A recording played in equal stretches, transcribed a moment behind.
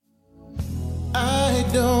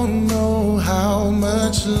don't know how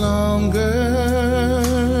much longer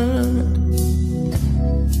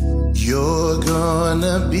you're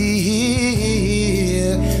gonna be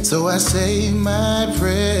here. So I say my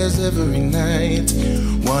prayers every night.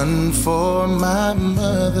 One for my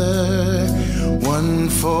mother, one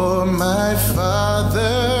for my father,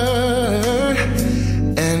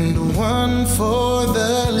 and one for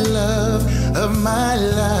the love of my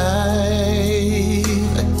life.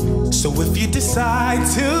 So if you decide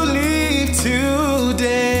to leave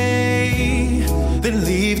today, then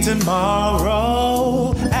leave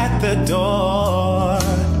tomorrow at the door,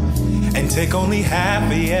 and take only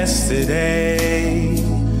half of yesterday,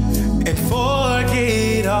 and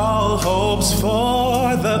forget all hopes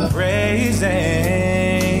for the present,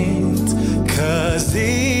 'cause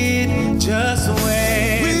it just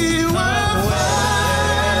went. We were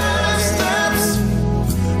 5 steps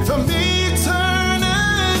from eternity.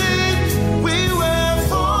 We were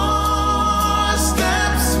 4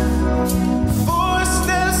 steps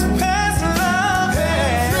past love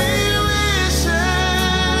and 3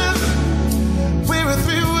 wishes. We were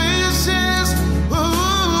 3 wishes,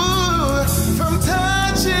 ooh, from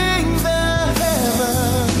touching the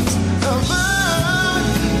heavens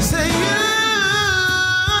above. Say you.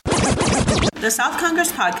 The South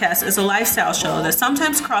Congress Podcast is a lifestyle show that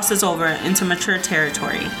sometimes crosses over into mature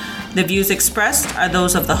territory. The views expressed are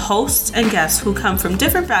those of the hosts and guests who come from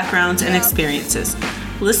different backgrounds and experiences.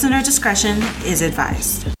 Listener discretion is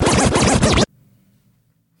advised.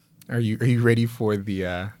 Are you ready for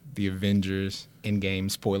the Avengers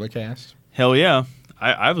Endgame spoiler cast? Hell yeah.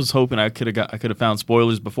 I was hoping I could have found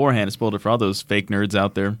spoilers beforehand and spoiled it for all those fake nerds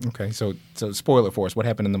out there. Okay, so spoiler for us. What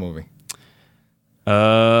happened in the movie?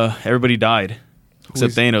 Everybody died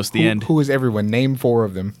except Thanos. The end. Who is everyone? Name 4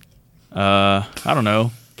 of them. I don't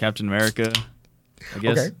know. Captain America. I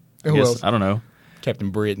guess. Okay. Who else? I don't know. Captain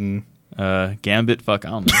Britain. Gambit. Fuck. I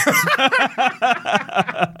don't know.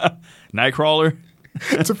 Nightcrawler.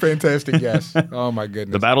 It's a fantastic guess. Oh my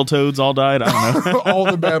goodness. The Battletoads all died. I don't know. All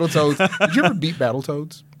the Battletoads. Did you ever beat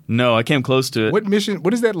Battletoads? No, I came close to it. What mission?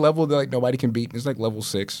 What is that level that like nobody can beat? It's like level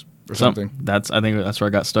 6 or something. I think that's where I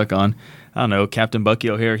got stuck on. I don't know. Captain Bucky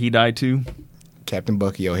O'Hare. He died too. Captain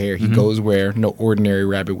Bucky O'Hare. He goes where no ordinary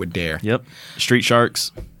rabbit would dare. Yep. Street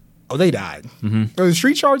Sharks. Oh, they died. Mm-hmm. So the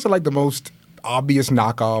Street Sharks are like the most obvious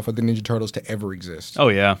knockoff of the Ninja Turtles to ever exist. Oh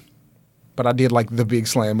yeah. But I did like the Big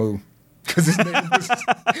Slamoo because his name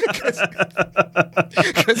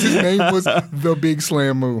was the Big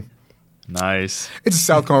Slamoo. Nice. It's a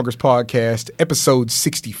South Congress podcast, episode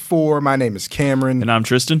 64. My name is Cameron, And I'm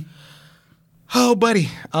Tristan. Oh, buddy.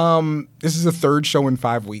 This is the 3rd show in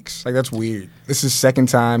 5 weeks. Like, that's weird. This is the 2nd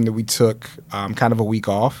time that we took kind of a week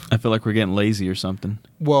off. I feel like we're getting lazy or something.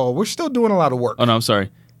 Well, we're still doing a lot of work. Oh, no, I'm sorry.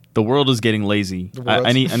 The world is getting lazy.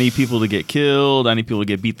 I need people to get killed. I need people to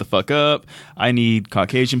get beat the fuck up. I need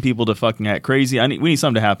Caucasian people to fucking act crazy. We need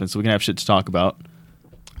something to happen so we can have shit to talk about.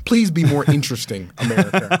 Please be more interesting,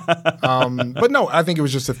 America. But no, I think it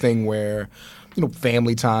was just a thing where,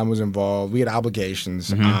 family time was involved. We had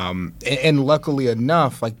obligations. And luckily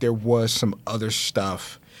enough, like there was some other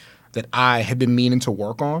stuff that I had been meaning to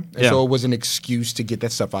work on. And so it was an excuse to get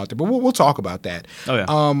that stuff out there. But we'll talk about that. Oh,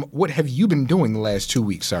 yeah. What have you been doing the last 2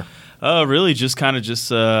 weeks, sir? Really just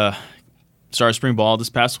started spring ball this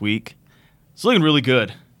past week. It's looking really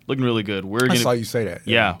good. I saw you say that.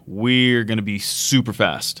 Yeah. We're going to be super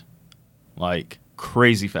fast. Like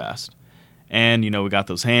crazy fast. And, we got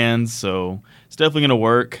those hands, so it's definitely going to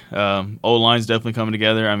work. O-line's definitely coming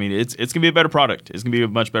together. I mean, it's going to be a better product. It's going to be a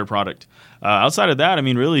much better product. Outside of that, I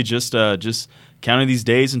mean, really just counting these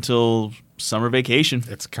days until summer vacation.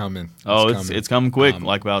 It's coming. It's coming quick.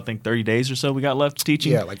 Like about, I think, 30 days or so we got left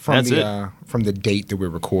teaching. Yeah, like from the date that we're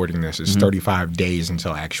recording this, it's 35 days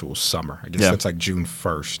until actual summer. I guess that's like June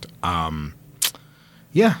 1st.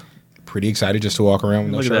 Yeah. Pretty excited just to walk around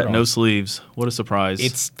with no shirt on. No sleeves. What a surprise.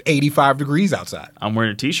 It's 85 degrees outside. I'm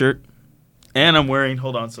wearing a t-shirt. And I'm wearing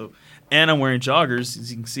joggers,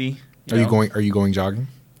 as you can see. Are you going jogging?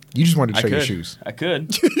 You just wanted to show your shoes. I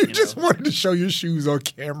could. you just wanted to show your shoes on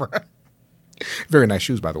camera. Very nice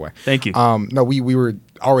shoes, by the way. Thank you. No, we were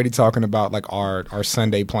already talking about like our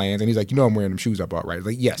Sunday plans, and he's like, I'm wearing them shoes I bought, right?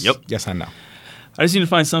 Like, yes. Yep. Yes, I know. I just need to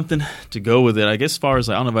find something to go with it. I guess as far as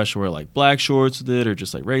I don't know if I should wear like black shorts with it or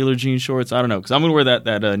just like regular jean shorts. I don't know because I'm gonna wear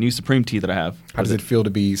that new Supreme tee that I have. How does it feel to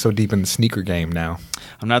be so deep in the sneaker game now?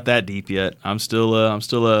 I'm not that deep yet. I'm still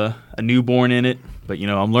a newborn in it, but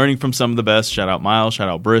I'm learning from some of the best. Shout out Miles. Shout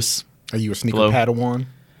out Briss. Are you a sneaker Padawan?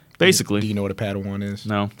 Basically. Do you know what a Padawan is?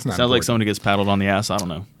 No. Sounds like someone who gets paddled on the ass. I don't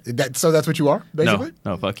know. So that's what you are, basically?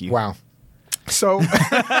 No, fuck you. Wow. So,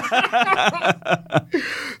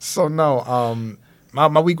 so no.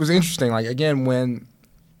 My week was interesting. Like again,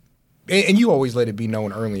 and you always let it be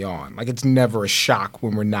known early on. Like it's never a shock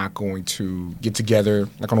when we're not going to get together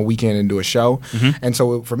like on a weekend and do a show. And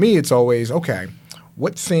so for me, it's always okay.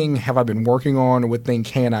 What thing have I been working on, or what thing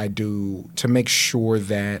can I do to make sure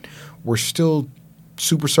that we're still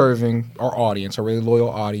super serving our audience, our really loyal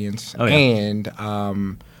audience, and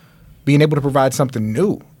being able to provide something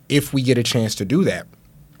new if we get a chance to do that.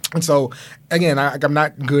 And so, again, I'm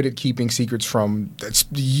not good at keeping secrets from,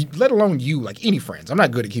 let alone you, like any friends. I'm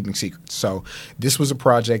not good at keeping secrets. So this was a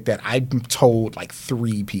project that I told like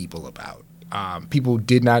 3 people about. People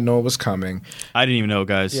did not know it was coming. I didn't even know,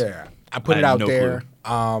 guys. Yeah. I put it out there.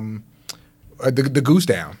 The Goose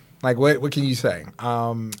Down. Like, what can you say?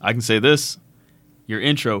 I can say this. Your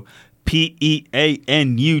intro.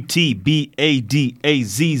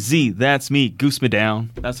 PEANUTBADAZZ. That's me. Goose me down.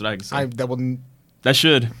 That's what I can say. That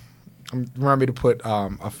should. Remind me to put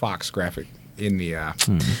a Fox graphic in the.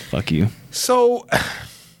 Fuck you. So,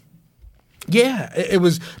 yeah, it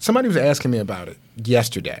was. Somebody was asking me about it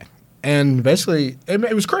yesterday, and basically,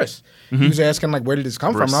 it was Chris. He was asking like, "Where did this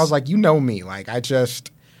come from?" And I was like, "You know me. Like, I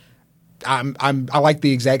like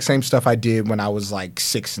the exact same stuff I did when I was like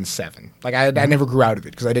 6 and 7. Like I never grew out of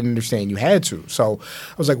it because I didn't understand you had to. So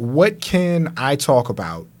I was like, what can I talk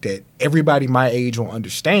about that everybody my age will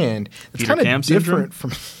understand? It's kind of different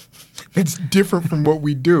from. It's different from what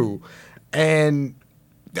we do, and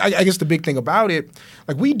I guess the big thing about it,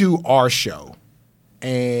 like we do our show,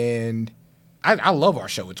 and I love our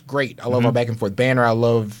show. It's great. I love our back and forth banner. I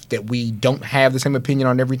love that we don't have the same opinion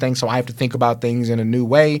on everything, so I have to think about things in a new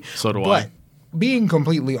way. So do but I. Being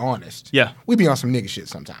completely honest, yeah, we be on some nigga shit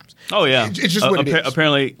sometimes. Oh yeah, it's just what it is.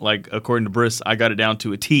 Apparently, like according to Briss, I got it down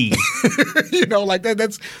to a T. You know, like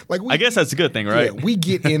that's like I guess that's a good thing, right? Yeah, we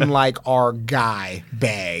get in like our guy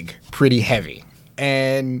bag pretty heavy.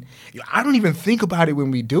 And I don't even think about it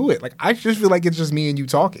when we do it. Like I just feel like it's just me and you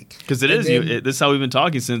talking. Because this is how we've been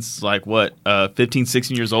talking since like what 15,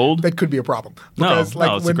 16 years old. That could be a problem. Because,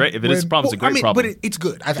 no, it's a great. If it is a problem, it's a great problem. But it's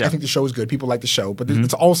good. I think the show is good. People like the show. But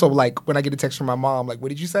it's also like when I get a text from my mom, like, "What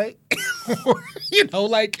did you say?" You know,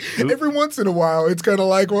 like every once in a while, it's kind of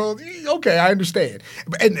like, "Well, okay, I understand."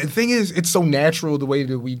 And the thing is, it's so natural the way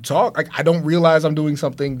that we talk. Like I don't realize I'm doing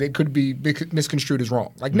something that could be misconstrued as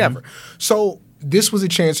wrong. Like never. So. This was a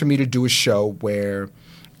chance for me to do a show where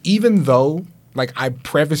even though like I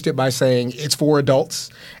prefaced it by saying it's for adults,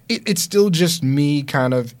 it's still just me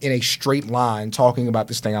kind of in a straight line talking about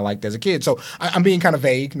this thing I liked as a kid. So I'm being kind of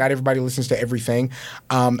vague. Not everybody listens to everything.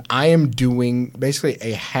 I am doing basically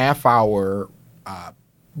a half-hour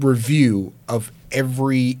review of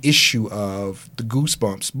every issue of the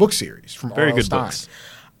Goosebumps book series from Very R.L. good Stein. books.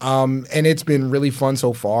 And it's been really fun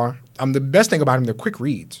so far. The best thing about them, they're quick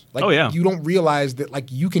reads. Like, you don't realize that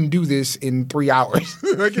like you can do this in 3 hours.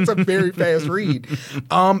 Like it's a very fast read.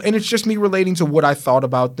 And it's just me relating to what I thought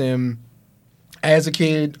about them as a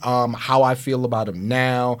kid, how I feel about them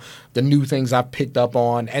now, the new things I've picked up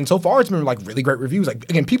on. And so far, it's been like really great reviews. Like,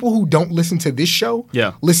 again, people who don't listen to this show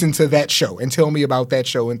listen to that show and tell me about that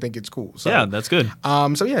show and think it's cool. So, yeah, that's good.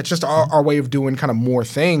 So, yeah, it's just our way of doing kind of more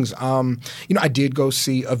things. You know, I did go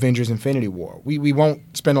see Avengers Infinity War. We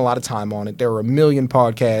won't spend a lot of time on it. There are a million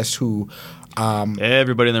podcasts who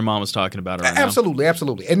everybody and their mom was talking about it right absolutely, now.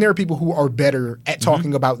 Absolutely. And there are people who are better at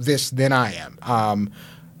talking about this than I am.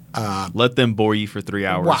 Let them bore you for 3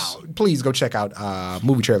 hours. Wow. Please go check out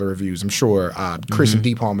movie trailer reviews. I'm sure Chris and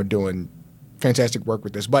Deepalm are doing fantastic work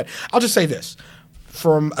with this. But I'll just say this.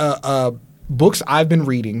 From books I've been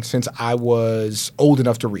reading since I was old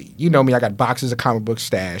enough to read. You know me, I got boxes of comic books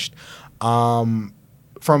stashed. From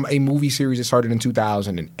a movie series that started in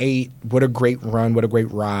 2008. What a great run. What a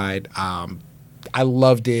great ride. I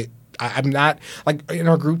loved it. I'm not, like, in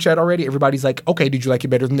our group chat already, everybody's like, okay, did you like it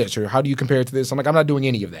better than this? Or how do you compare it to this? I'm like, I'm not doing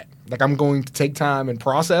any of that. Like, I'm going to take time and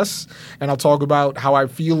process, and I'll talk about how I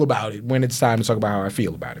feel about it when it's time to talk about how I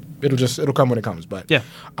feel about it. It'll come when it comes. But yeah,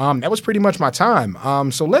 that was pretty much my time.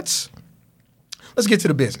 So let's get to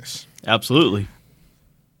the business. Absolutely.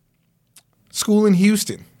 School in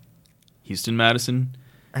Houston. Madison.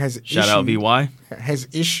 Shout out VY. Has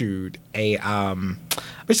issued a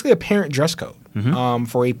basically a parent dress code.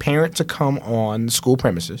 For a parent to come on school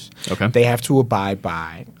premises, they have to abide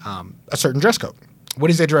by a certain dress code. What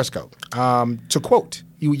is that dress code? To quote,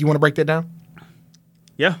 you want to break that down?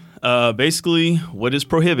 Yeah. Basically, what is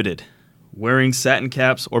prohibited? Wearing satin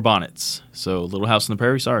caps or bonnets. So, Little House on the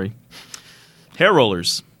Prairie, sorry. Hair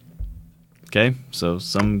rollers. Okay, so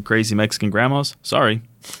some crazy Mexican grandmas, sorry.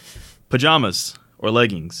 Pajamas or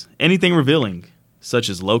leggings. Anything revealing, such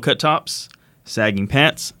as low-cut tops, sagging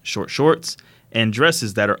pants, short shorts, and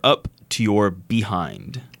dresses that are up to your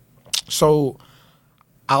behind. So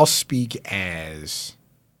I'll speak as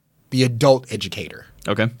the adult educator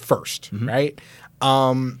Okay. first, right?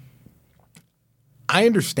 I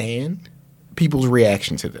understand people's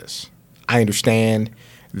reaction to this. I understand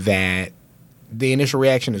that the initial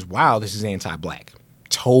reaction is, wow, this is anti-black.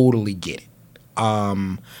 Totally get it.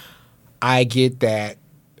 I get that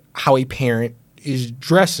how a parent is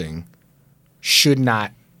dressing should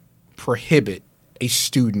not prohibit a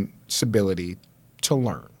student's ability to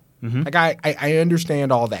learn. Like I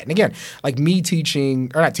understand all that. And again, like me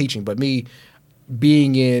teaching, or not teaching, but me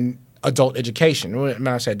being in adult education, when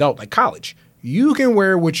I say adult, like college, you can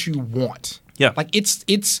wear what you want. Yeah. Like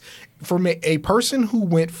it's from a person who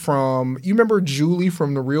went from, you remember Julie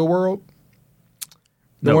from The Real World?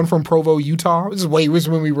 The No. one from Provo, Utah. This was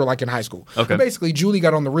when we were like in high school. Okay. But basically, Julie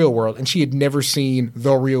got on The Real World, and she had never seen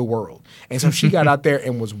The Real World. And so she got out there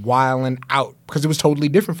and was wilding out because it was totally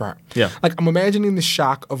different for her. Yeah. Like, I'm imagining the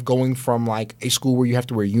shock of going from like a school where you have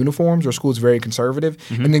to wear uniforms, or a school that's very conservative,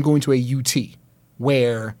 and then going to a UT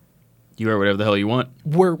where You wear whatever the hell you want.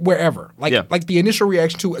 wherever. Like Yeah. like the initial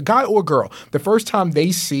reaction to a guy or a girl, the first time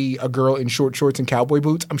they see a girl in short shorts and cowboy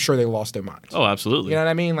boots, I'm sure they lost their minds. Oh, absolutely. You know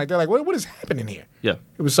what I mean? Like they're like, what is happening here? Yeah.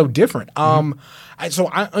 It was so different. So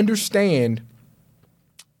I understand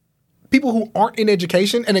people who aren't in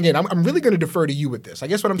education, and again, I'm really going to defer to you with this. I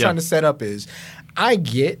guess what I'm Yeah. trying to set up is, I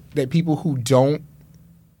get that people who don't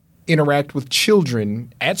interact with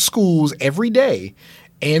children at schools every day,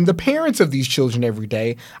 and the parents of these children every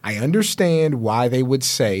day, I understand why they would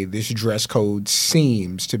say this dress code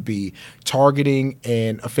seems to be targeting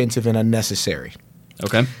and offensive and unnecessary.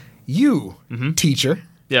 Okay. You, teacher,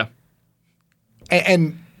 Yeah.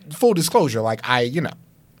 and full disclosure, like my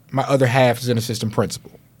other half is an assistant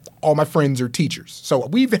principal. All my friends are teachers. So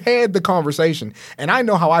we've had the conversation, and I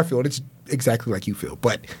know how I feel, and it's exactly like you feel.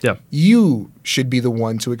 But Yeah. you should be the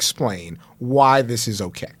one to explain why this is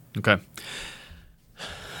okay. Okay.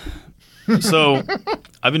 So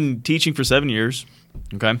I've been teaching for 7 years.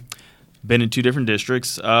 Okay. Been in 2 different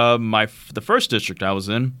districts. The first district I was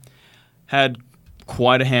in had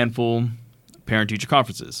quite a handful parent-teacher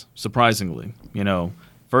conferences, surprisingly.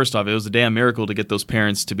 First off, it was a damn miracle to get those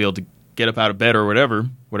parents to be able to get up out of bed or whatever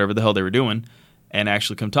the hell they were doing, and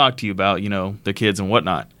actually come talk to you about, their kids and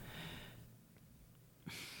whatnot.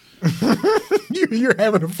 You're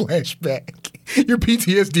having a flashback. Your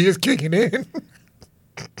PTSD is kicking in.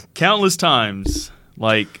 Countless times,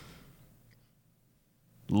 like,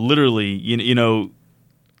 literally, you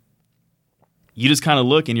just kind of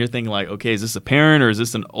look and you're thinking like, okay, is this a parent or is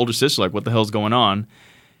this an older sister? Like, what the hell's going on?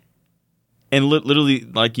 And literally,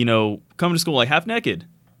 like, coming to school like half naked,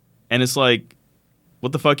 and it's like,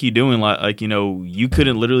 what the fuck are you doing? Like, you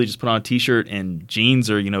couldn't literally just put on a t-shirt and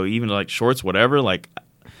jeans or even like shorts, whatever. Like,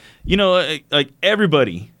 like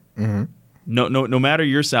everybody. Mm-hmm. No matter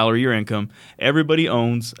your salary, your income, everybody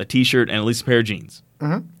owns a t-shirt and at least a pair of jeans.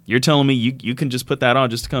 Mm-hmm. You're telling me you can just put that on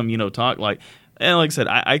just to come, talk like, and like I said,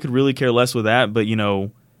 I could really care less with that, but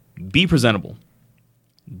be presentable.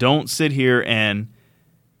 Don't sit here and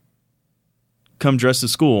come dressed to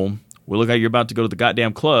school. We look like you're about to go to the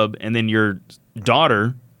goddamn club, and then your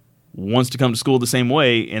daughter wants to come to school the same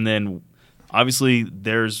way, and then obviously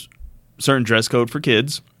there's certain dress code for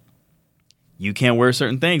kids. You can't wear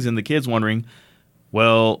certain things, and the kid's wondering,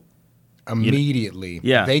 well, Immediately.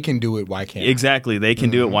 Yeah. They can do it. Why can't I? exactly, they can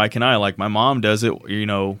do it. Why can I? Like my mom does it,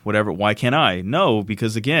 whatever. Why can't I? No,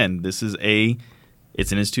 because again, it's an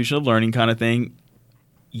institution of learning kind of thing.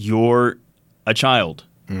 You're a child.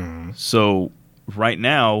 So right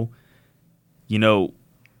now,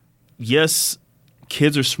 yes,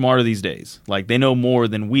 kids are smarter these days. Like they know more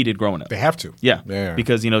than we did growing up. They have to. Yeah, Yeah.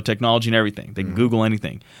 because technology and everything. They can Google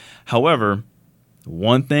anything. However,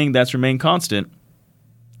 one thing that's remained constant: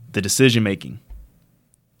 the decision making.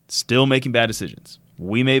 Still making bad decisions.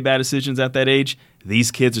 We made bad decisions at that age.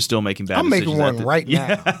 These kids are still making bad I'm decisions. making one right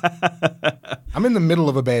now. I'm in the middle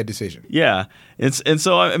of a bad decision. Yeah,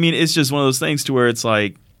 so I mean, it's just one of those things to where it's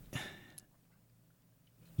like,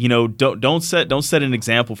 don't set an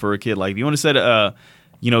example for a kid. Like if you want to set a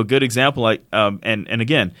good example, like and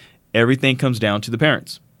again, everything comes down to the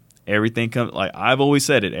parents. Everything comes, like I've always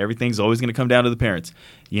said it, everything's always going to come down to the parents.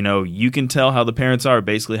 You can tell how the parents are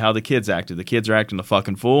basically how the kids acted. The kids are acting a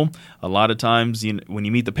fucking fool. A lot of times when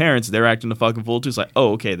you meet the parents, they're acting a fucking fool too. It's like,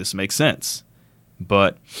 oh, okay, this makes sense.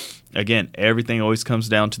 But again, everything always comes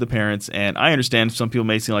down to the parents. And I understand some people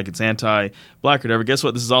may seem like it's anti-black or whatever. Guess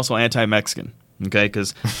what? This is also anti-Mexican. Okay,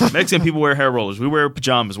 because Mexican people wear hair rollers. We wear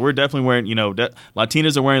pajamas. We're definitely wearing,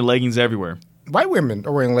 Latinas are wearing leggings everywhere. White women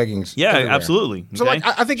are wearing leggings. Yeah, everywhere. absolutely. So, okay?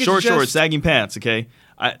 I think it's shorts, just... sagging pants. Okay,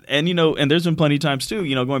 and there's been plenty of times too.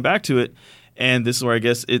 Going back to it, and this is where I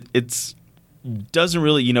guess it's doesn't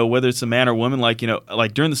really, whether it's a man or woman. Like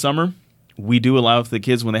during the summer, we do allow for the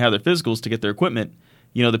kids when they have their physicals to get their equipment.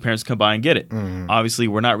 The parents come by and get it. Mm-hmm. Obviously,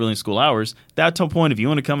 we're not really in school hours. That point, if you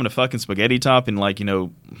want to come in a fucking spaghetti top and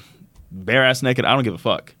bare ass naked, I don't give a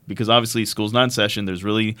fuck, because obviously school's not in session. There's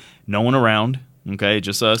really no one around. Okay,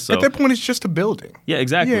 just us. So. At that point, it's just a building. Yeah,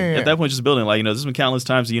 exactly. Yeah. At that point, it's just a building. There's been countless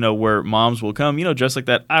times, where moms will come, dressed like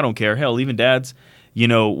that. I don't care. Hell, even dads,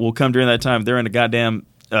 will come during that time. They're in a goddamn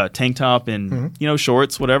tank top and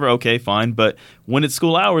shorts, whatever. Okay, fine. But when it's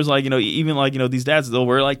school hours, even these dads, they'll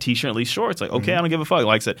wear t-shirt, at least shorts. Okay, I don't give a fuck.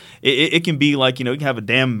 Like I said, it can be you can have a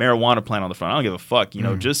damn marijuana plant on the front. I don't give a fuck.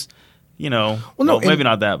 Just. Maybe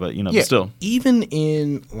not that, but but still. Even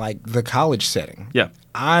in the college setting, yeah,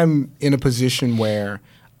 I'm in a position where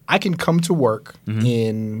I can come to work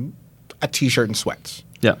in a t-shirt and sweats.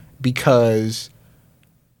 Yeah, because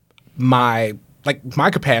my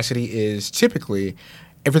capacity is typically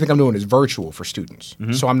everything I'm doing is virtual for students,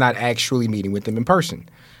 so I'm not actually meeting with them in person.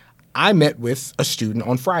 I met with a student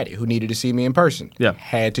on Friday who needed to see me in person. Yeah,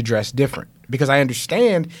 had to dress different because I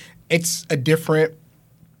understand it's a different.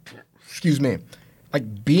 Excuse me,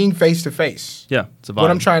 being face to face. Yeah, it's a vibe.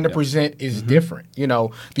 What I'm trying to present is different.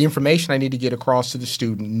 The information I need to get across to the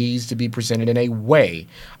student needs to be presented in a way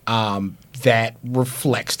that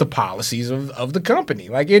reflects the policies of the company.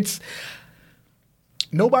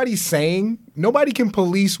 Nobody can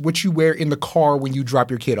police what you wear in the car when you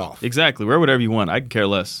drop your kid off. Exactly. Wear whatever you want. I can care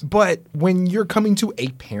less. But when you're coming to a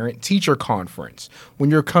parent-teacher conference,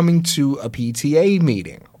 when you're coming to a PTA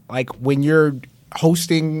meeting, when you're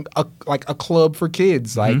hosting a club for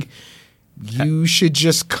kids, you should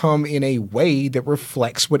just come in a way that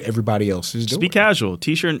reflects what everybody else is doing. Just be casual.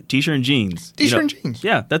 T-shirt and jeans. T-shirt and jeans.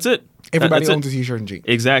 Yeah, that's it. Everybody owns a t-shirt and jeans.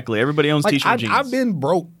 Exactly. Everybody owns t-shirt and jeans. I've been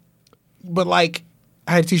broke, but I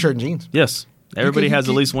had a t-shirt and jeans. Yes. Everybody has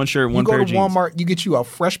at least one shirt, one pair of jeans. You go to Walmart, you get you a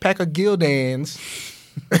fresh pack of Gildans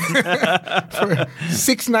for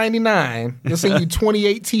 $6.99. They'll send you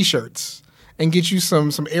 28 t-shirts. And get you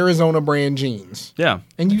some Arizona brand jeans. Yeah.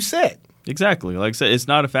 And you set. Exactly. Like I said, it's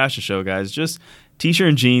not a fashion show, guys. Just t-shirt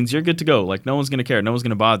and jeans, you're good to go. No one's going to care. No one's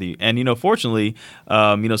going to bother you. And, fortunately,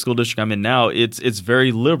 school district I'm in now, it's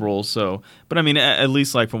very liberal. So, but I mean, at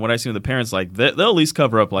least from what I see with the parents, they'll at least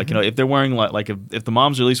cover up, if they're wearing if the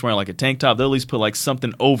moms are at least wearing a tank top, they'll at least put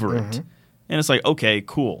something over it. And it's okay,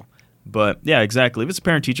 cool. But yeah, exactly. If it's a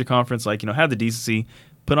parent-teacher conference, have the decency.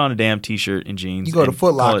 Put on a damn t-shirt and jeans. You go to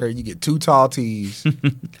Foot Locker, you get 2 tall tees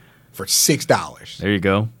for $6. There you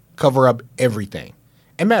go. Cover up everything.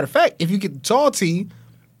 And matter of fact, if you get the tall tee,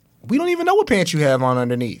 we don't even know what pants you have on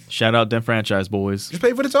underneath. Shout out them franchise boys. Just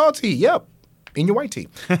pay for the tall tee. Yep. In your white tee.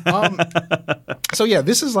 So yeah,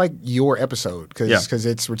 this is your episode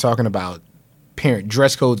because we're talking about parent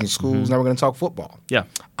dress codes in schools. Now we're going to talk football. Yeah.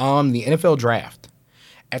 The NFL draft.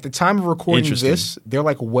 At the time of recording this, they're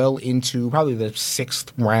well into probably the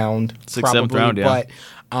 6th round. 6th, 7th round, yeah. But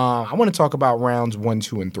I want to talk about rounds 1,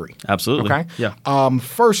 2, and 3. Absolutely. Okay? Yeah.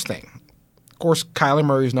 First thing, of course, Kyler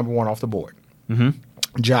Murray is number 1 off the board.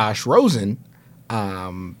 Josh Rosen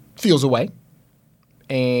feels away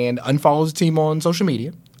and unfollows the team on social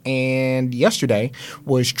media. And yesterday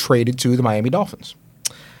was traded to the Miami Dolphins.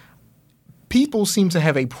 People seem to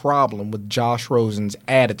have a problem with Josh Rosen's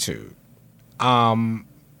attitude.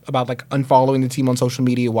 About unfollowing the team on social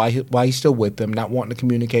media, why he's still with them, not wanting to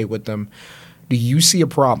communicate with them. Do you see a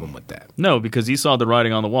problem with that? No, because he saw the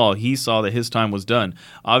writing on the wall. He saw that his time was done.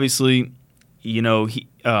 Obviously, he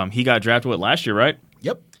got drafted last year, right?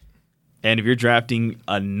 Yep. And if you're drafting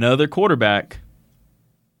another quarterback,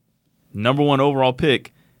 number 1 overall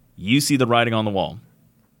pick, you see the writing on the wall.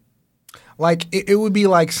 It would be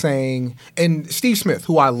saying, and Steve Smith,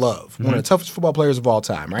 who I love, one of the toughest football players of all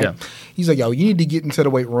time, right? Yeah. He's yo, you need to get into the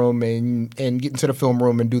weight room and get into the film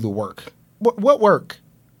room and do the work. What work?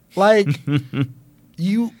 They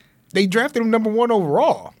drafted him number 1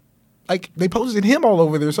 overall. They posted him all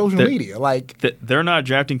over their social media. They're not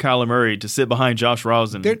drafting Kyler Murray to sit behind Josh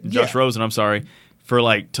Rosen, I'm sorry, for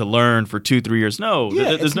to learn for 2-3 years. No,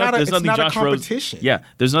 there's nothing Josh Rosen. Yeah,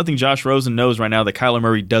 there's nothing Josh Rosen knows right now that Kyler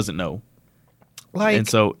Murray doesn't know. And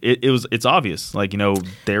so it's obvious, they were going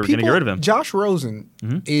to get rid of him. Josh Rosen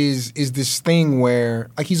is this thing where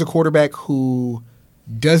he's a quarterback who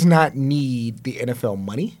does not need the NFL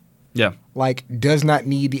money. Yeah. Does not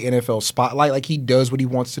need the NFL spotlight. He does what he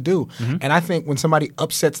wants to do. And I think when somebody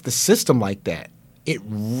upsets the system like that, it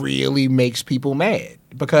really makes people mad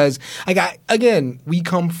because we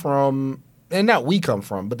come from, and not we come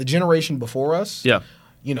from, but the generation before us. Yeah.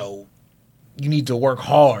 You know, you need to work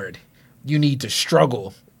hard. You need to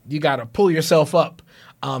struggle. You got to pull yourself up.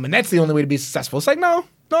 And that's the only way to be successful. It's like, no,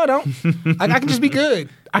 I don't. I can just be good.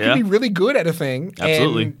 I can be really good at a thing.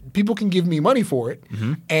 Absolutely. And people can give me money for it.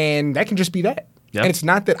 And that can just be that. Yeah. And it's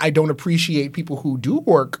not that I don't appreciate people who do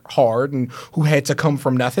work hard and who had to come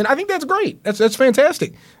from nothing. I think that's great. That's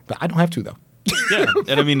fantastic. But I don't have to, though. Yeah.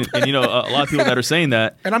 And I mean, and a lot of people that are saying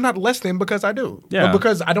that. And I'm not less than because I do. Yeah. Or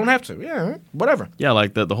because I don't have to. Yeah, whatever. Yeah,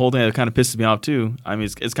 like the whole thing that kind of pisses me off, too. I mean,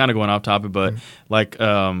 it's kind of going off topic, but like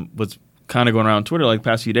what's kind of going around Twitter like the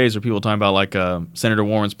past few days are people talking about like Senator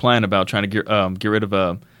Warren's plan about trying to get rid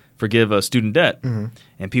of forgive student debt.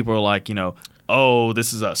 And people are like, oh,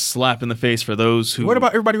 this is a slap in the face for those who... What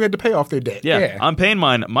about everybody who had to pay off their debt? Yeah, I'm paying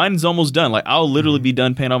mine. Mine's almost done. Like, I'll literally be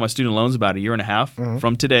done paying all my student loans about a year and a half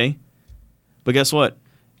from today. But guess what?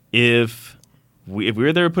 If we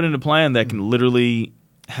were there to put in a plan that can literally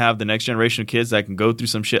have the next generation of kids that can go through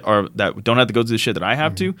some shit or that don't have to go through the shit that I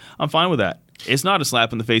have to, I'm fine with that. It's not a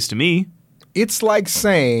slap in the face to me. It's like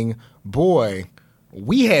saying, boy,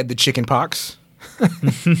 we had the chicken pox.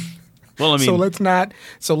 Well, I mean, so let's not.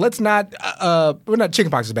 Well, not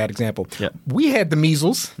chicken pox is a bad example. Yeah. We had the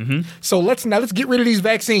measles. So let's get rid of these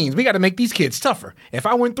vaccines. We got to make these kids tougher. If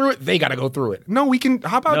I went through it, they got to go through it. No, we can.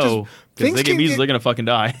 How about no, because they get measles, they're gonna fucking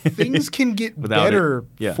die. Things can get Without better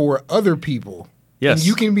Yeah. for other people. Yes. And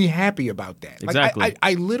you can be happy about that. Exactly. Like,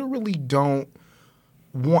 I literally don't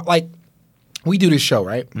want, like, we do this show,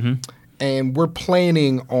 right? And we're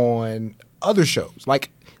planning on other shows.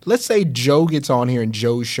 Like, let's say Joe gets on here and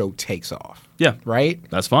Joe's show takes off. Yeah. Right?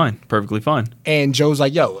 That's fine. Perfectly fine. And Joe's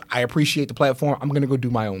like, yo, I appreciate the platform. I'm going to go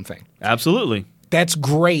do my own thing. Absolutely. That's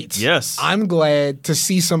great. Yes. I'm glad to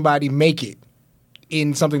see somebody make it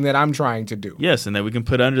in something that I'm trying to do. Yes, and then we can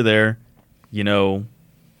put under there, Joe's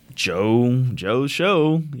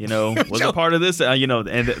show, was a part of this, and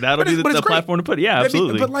that'll be the platform to put it. Yeah,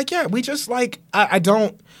 absolutely. We just I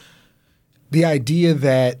don't. The idea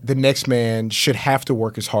that the next man should have to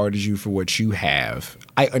work as hard as you for what you have,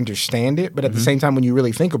 I understand it, but at the same time, when you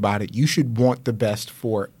really think about it, you should want the best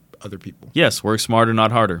for other people. Yes, work smarter,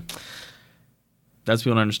 not harder. That's what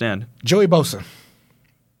people don't understand. Joey Bosa.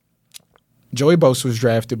 Joey Bosa was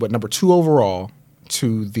drafted, number 2 overall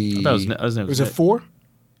to the. Was it 4?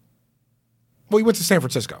 Well, he went to San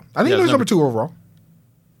Francisco. I think he was number 2 overall.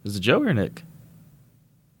 Is it Joe or Nick?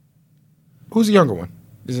 Who's the younger one?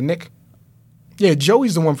 Is it Nick? Yeah,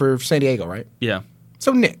 Joey's the one for San Diego, right? Yeah.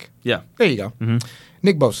 So Nick. Yeah. There you go.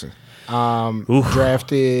 Nick Bosa.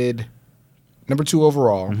 Drafted number 2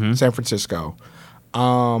 overall, San Francisco.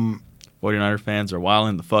 49er fans are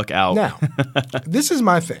wilding the fuck out. Now, this is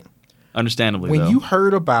my thing. Understandably, when you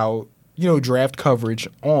heard about, draft coverage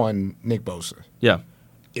on Nick Bosa,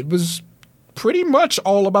 it was pretty much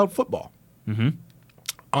all about football.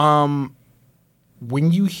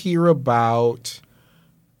 When you hear about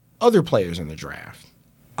other players in the draft,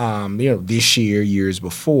 this year, years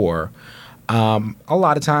before, a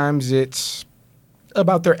lot of times it's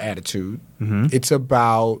about their attitude. It's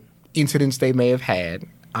about incidents they may have had.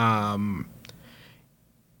 I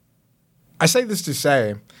say this to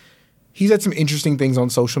say he's had some interesting things on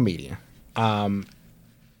social media, and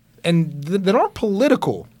that aren't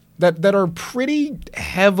political, that are pretty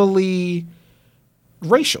heavily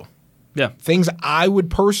racial. Yeah. Things I would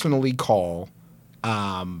personally call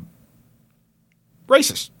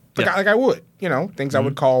racist. Like I would. Things I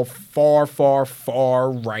would call far, far,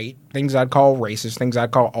 far right. Things I'd call racist. Things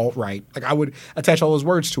I'd call alt-right. Like I would attach all those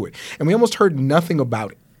words to it. And we almost heard nothing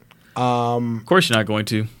about it. Of course you're not going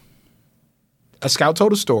to. A scout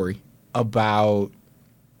told a story about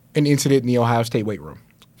an incident in the Ohio State weight room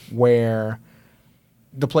where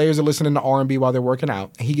the players are listening to R&B while they're working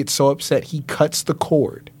out. And he gets so upset he cuts the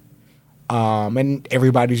cord. And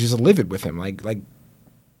everybody's just livid with him. Like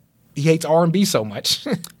he hates R&B so much.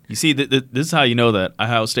 You see, this is how you know that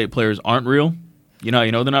Ohio State players aren't real. You know how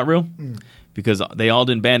you know they're not real? Because they all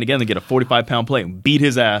didn't band together and get a 45-pound plate and beat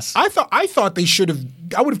his ass. I thought they should have.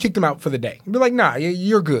 I would have kicked him out for the day. Be like, nah,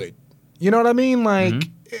 you're good. You know what I mean? Like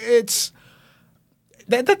it's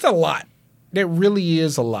that's a lot. That really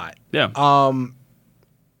is a lot. Yeah.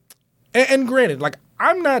 And granted, like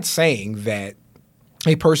I'm not saying that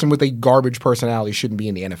a person with a garbage personality shouldn't be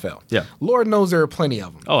in the NFL. Yeah. Lord knows there are plenty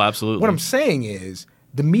of them. Oh, absolutely. What I'm saying is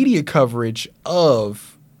the media coverage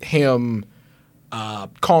of him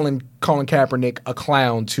calling Kaepernick a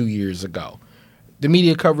clown 2 years ago, the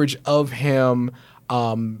media coverage of him,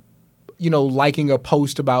 liking a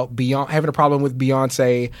post about Beyonce, having a problem with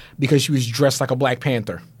Beyonce because she was dressed like a Black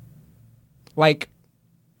Panther. Like,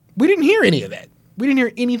 we didn't hear any of that. We didn't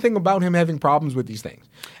hear anything about him having problems with these things.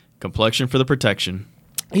 Complexion for the protection.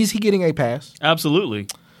 Is he getting a pass? Absolutely.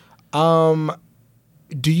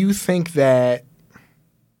 Do you think that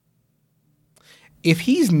if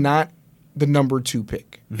he's not the number 2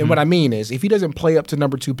 pick, and what I mean is if he doesn't play up to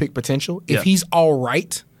number 2 pick potential, if he's all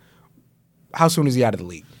right, how soon is he out of the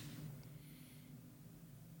league?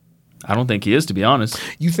 I don't think he is, to be honest.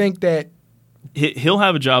 You think that He'll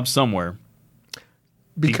have a job somewhere.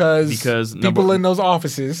 because people in those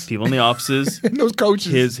offices, People in the offices, and those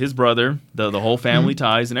coaches, his brother, the whole family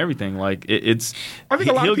ties and everything. Like it's. I think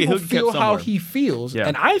a lot of people he'll get feel kept how somewhere. he feels, Yeah.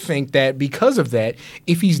 and I think that because of that,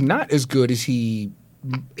 if he's not as good as he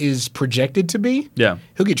is projected to be, Yeah.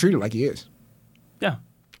 he'll get treated like he is. Yeah.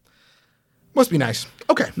 Must be nice.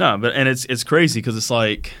 Okay. No, but it's crazy because it's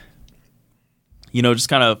like, just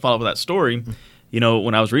kind of follow up with that story.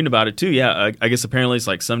 When I was reading about it too, I guess apparently it's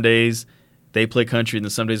like some days they play country and then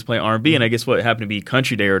some days they play R&B, and I guess what happened to be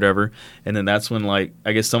Country Day or whatever, and then that's when like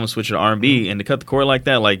I guess someone switched to R&B, and to cut the cord like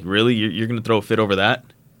that, like really you're gonna throw a fit over that?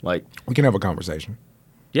 Like We can have a conversation.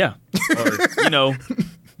 yeah, or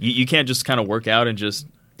you can't just kind of work out and just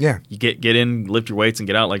Yeah. you get in, lift your weights and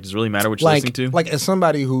get out. Like does it really matter what you're listening to? Like as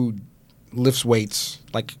somebody who lifts weights,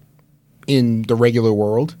 like in the regular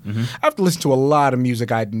world, I have to listen to a lot of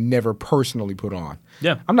music I'd never personally put on.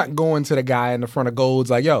 Yeah. I'm not going to the guy in the front of Gold's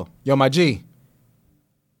like, yo, my G.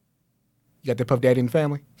 You got that Puff Daddy in the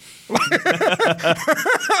family?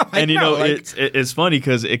 And no, like- it's funny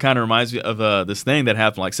because it kind of reminds me of this thing that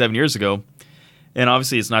happened like 7 years ago, and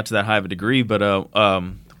obviously it's not to that high of a degree, but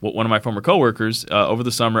one of my former coworkers over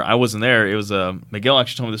the summer, I wasn't there. It was Miguel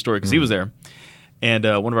actually told me the story because he was there, and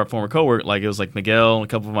one of our former coworkers, like it was like Miguel and a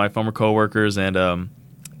couple of my former coworkers, and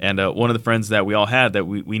one of the friends that we all had that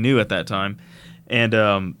we knew at that time, and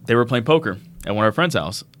they were playing poker at one of our friends'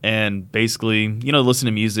 house, and basically listen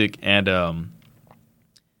to music, and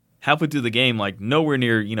halfway through the game, like nowhere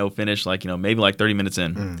near finish, like maybe like 30 minutes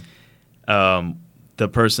in, the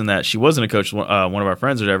person that she wasn't a coach, one of our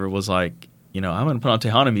friends or whatever, was like, I'm going to put on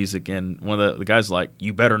Tejano music, and one of the guys was like,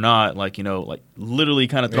 you better not, like like literally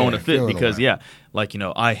kind of throwing a fit feeling because away. like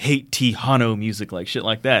I hate Tejano music, like shit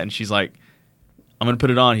like that, and she's like, I'm going to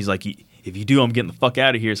put it on. He's like, if you do, I'm getting the fuck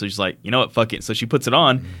out of here. So she's like, you know what, fuck it. So she puts it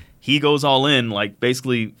on. He goes all in, like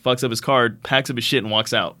basically fucks up his card, packs up his shit, and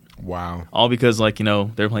walks out. Wow. All because like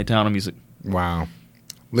they're playing Tejano music. Wow.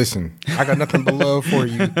 Listen, I got nothing but love for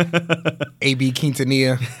you. A.B.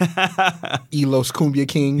 Quintanilla, Elos Cumbia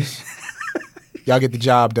Kings. Y'all get the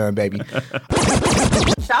job done, baby.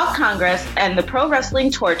 South Congress and the Pro Wrestling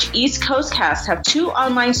Torch East Coast Cast have 2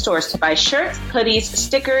 online stores to buy shirts, hoodies,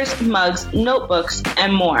 stickers, mugs, notebooks,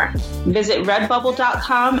 and more. Visit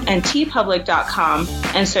redbubble.com and tpublic.com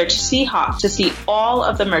and search Seahawk to see all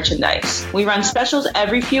of the merchandise. We run specials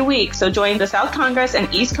every few weeks, so join the South Congress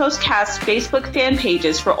and East Coast Cast Facebook fan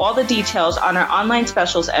pages for all the details on our online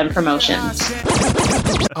specials and promotions.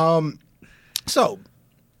 So,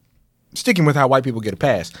 sticking with how white people get a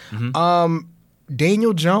pass,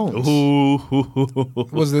 Daniel Jones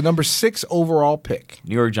was the number 6 overall pick.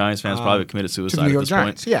 New York Giants fans probably committed To suicide the New at York this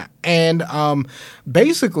Giants, point. yeah. And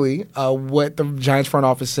basically, what the Giants front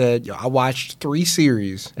office said, I watched 3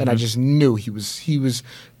 series, and I just knew he was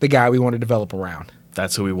the guy we want to develop around.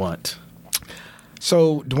 That's who we want.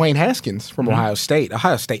 So Dwayne Haskins from Ohio State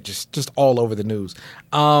just all over the news,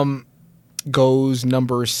 goes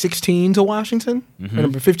number 16 to Washington, or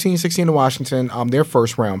number 15, 16 to Washington, their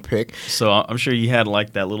first round pick. So I'm sure you had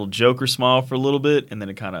like that little Joker smile for a little bit, and then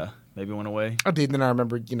it kind of maybe went away. I did, and then I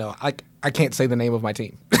remember, I can't say the name of my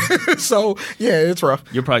team. So, yeah, it's rough.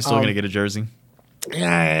 You're probably still gonna get a jersey.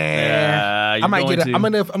 Yeah, you're I might going get to. I'm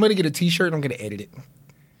gonna get a T-shirt, and I'm gonna edit it.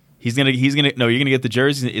 He's gonna no, you're gonna get the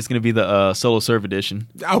jersey. It's gonna be the solo serve edition,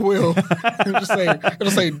 I will. it'll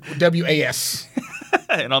say WAS.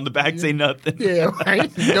 and on the back say nothing. Yeah,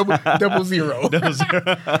 right. double zero. Double zero.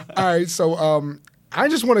 All right, so I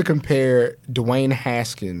just want to compare Dwayne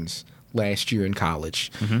Haskins last year in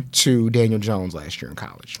college to Daniel Jones last year in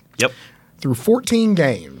college. Yep. Through 14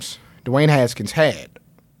 games, Dwayne Haskins had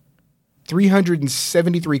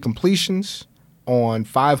 373 completions on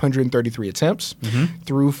 533 attempts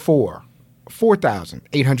through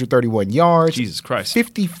 4,831 yards. Jesus Christ.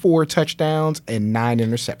 54 touchdowns and 9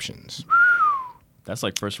 interceptions. That's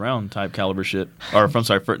like first round type caliber shit. Or I'm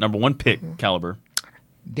sorry, for number 1 pick caliber.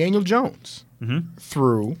 Daniel Jones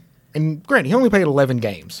threw, and granted, he only played 11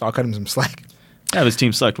 games, so I'll cut him some slack. Yeah, his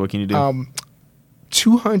team sucked. What can you do?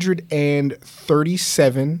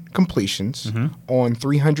 237 completions on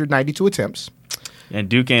 392 attempts. And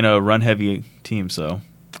Duke ain't a run-heavy team, so.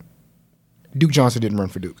 Duke Johnson didn't run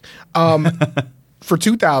for Duke. For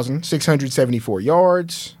 2,674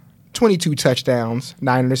 yards, 22 touchdowns,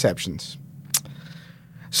 9 interceptions.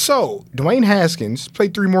 So, Dwayne Haskins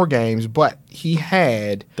played 3 more games, but he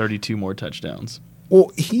had 32 more touchdowns.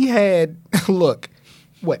 Well, he had,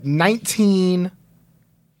 19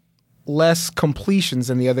 less completions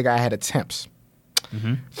than the other guy had attempts.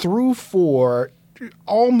 Threw for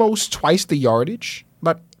almost twice the yardage,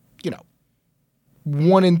 but,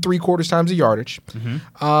 1 3/4 times the yardage.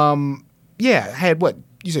 Had what?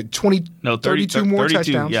 You said 32 more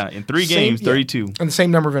touchdowns. Yeah, in 3 games, 32. And the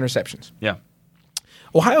same number of interceptions. Yeah.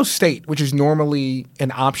 Ohio State, which is normally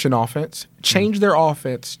an option offense, changed their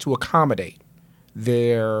offense to accommodate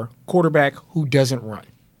their quarterback who doesn't run.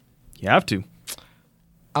 You have to.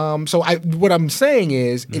 So what I'm saying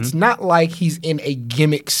is it's not like he's in a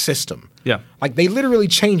gimmick system. Yeah. Like they literally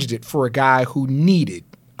changed it for a guy who needed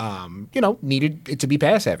it to be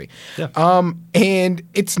pass heavy. Yeah. And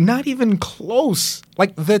it's not even close.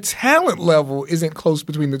 Like the talent level isn't close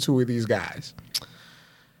between the two of these guys.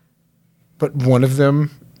 But one of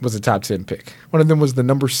them was a top 10 pick. One of them was the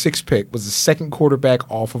number 6 pick, was the second quarterback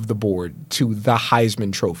off of the board to the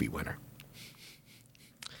Heisman Trophy winner.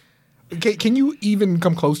 Can you even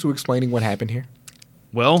come close to explaining what happened here?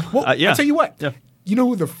 Well, yeah. I'll tell you what. Yeah. You know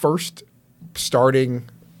who the first starting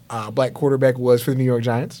black quarterback was for the New York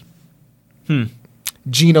Giants?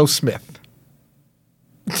 Geno Smith.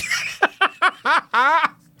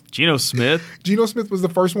 Geno Smith? Geno Smith was the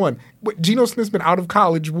first one. But Geno Smith's been out of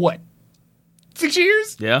college, 6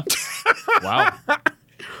 years? Yeah. Wow.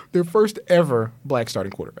 Their first ever black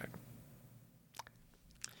starting quarterback.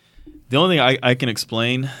 The only thing I can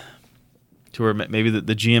explain to her, maybe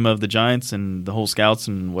the GM of the Giants and the whole scouts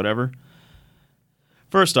and whatever.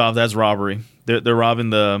 First off, that's robbery. They're robbing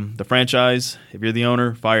the franchise. If you're the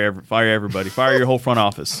owner, fire everybody. Fire your whole front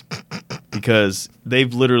office because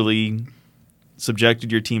they've literally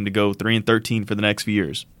subjected your team to go 3-13 for the next few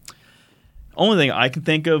years. Only thing I can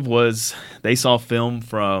think of was they saw film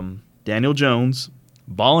from Daniel Jones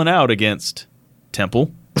balling out against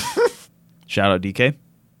Temple. Shout out DK.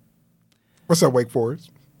 What's up, Wake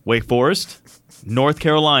Forest? Wake Forest, North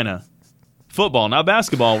Carolina. Football, not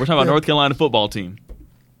basketball. We're talking about North Carolina football team.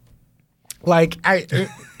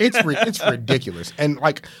 It's ridiculous. And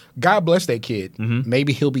God bless that kid.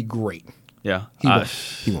 Maybe he'll be great. Yeah.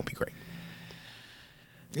 He won't be great.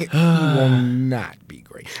 He will not be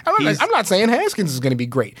great. I'm not saying Haskins is going to be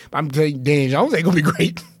great. I'm saying Danny Jones ain't going to be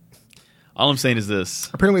great. All I'm saying is this.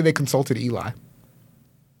 Apparently they consulted Eli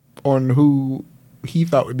on who he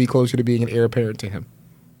thought would be closer to being an heir apparent to him.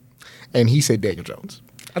 And he said Daniel Jones.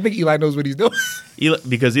 I think Eli knows what he's doing.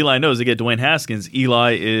 Because Eli knows they get Dwayne Haskins.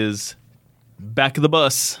 Eli is back of the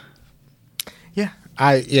bus. Yeah.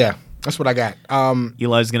 That's what I got.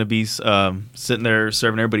 Eli's going to be sitting there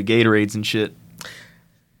serving everybody Gatorades and shit.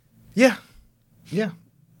 Yeah.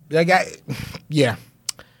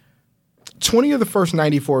 20 of the first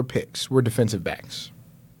 94 picks were defensive backs.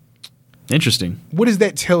 Interesting. What does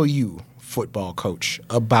that tell you, football coach,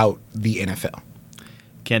 about the NFL?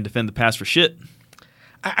 Can't defend the pass for shit.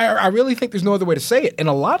 I really think there's no other way to say it. And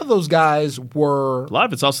a lot of those guys were... A lot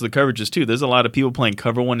of it's also the coverages, too. There's a lot of people playing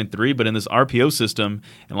cover 1 and 3, but in this RPO system,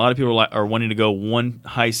 and a lot of people are wanting to go one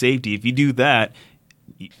high safety. If you do that,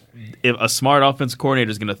 if a smart offensive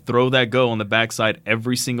coordinator is going to throw that go on the backside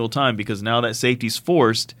every single time because now that safety's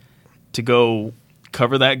forced to go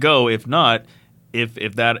cover that go. If not, if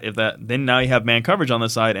that then now you have man coverage on the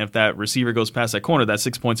side, and if that receiver goes past that corner, that's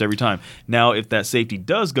 6 points every time. Now if that safety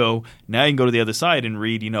does go, now you can go to the other side and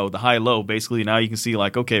read, the high low. Basically now you can see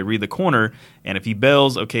okay, read the corner, and if he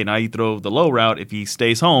bails, okay, now you throw the low route. If he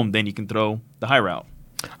stays home, then you can throw the high route.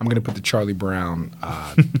 I'm going to put the Charlie Brown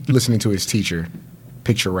listening to his teacher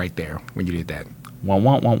picture right there when you did that.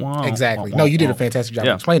 Wah. Exactly. No, you did a fantastic job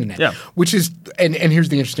explaining that. Yeah. Which is, and here's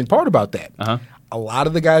the interesting part about that. Uh-huh. A lot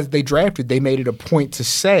of the guys they drafted, they made it a point to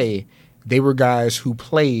say they were guys who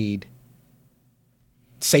played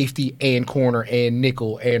safety and corner and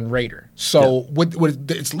nickel and Raider. So what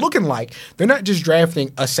it's looking like, they're not just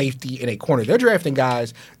drafting a safety and a corner. They're drafting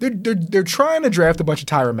guys. They're trying to draft a bunch of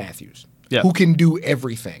Tyrann Mathieu who can do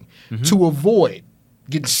everything to avoid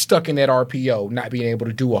getting stuck in that RPO, not being able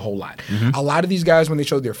to do a whole lot. A lot of these guys, when they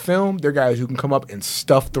show their film, they're guys who can come up and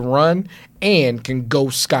stuff the run and can go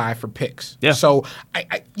sky for picks. Yeah. So,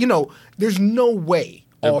 there's no way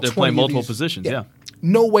they're playing multiple positions,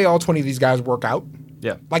 no way all 20 of these guys work out.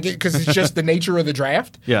 Yeah. Because it's just the nature of the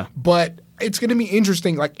draft. Yeah. But it's going to be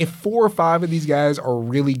interesting. Like, if 4 or 5 of these guys are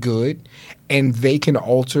really good and they can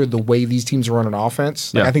alter the way these teams run an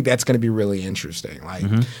offense, like, I think that's going to be really interesting. Like,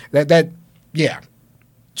 yeah.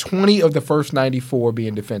 20 of the first 94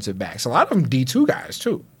 being defensive backs. A lot of them D2 guys,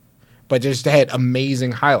 too. But just had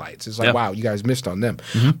amazing highlights. It's like, wow, you guys missed on them.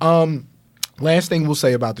 Last thing we'll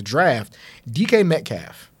say about the draft, DK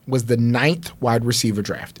Metcalf was the 9th wide receiver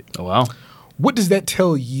drafted. Oh, wow. What does that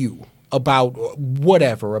tell you about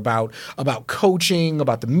whatever, about coaching,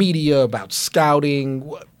 about the media, about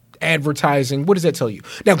scouting, advertising? What does that tell you?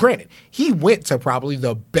 Now, granted, he went to probably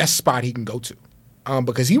the best spot he can go to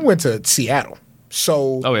because he went to Seattle.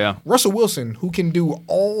 So Russell Wilson, who can do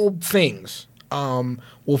all things,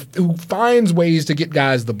 who finds ways to get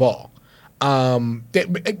guys the ball.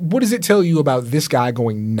 What does it tell you about this guy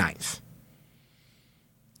going 9th?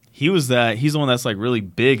 He's the one that's like really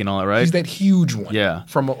big and all that, right? He's that huge one. Yeah.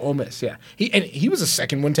 From Ole Miss, yeah. He was the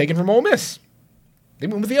second one taken from Ole Miss. They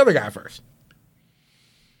went with the other guy first.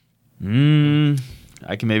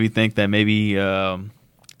 I can maybe think that maybe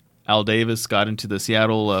Al Davis got into the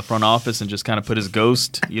Seattle front office and just kind of put his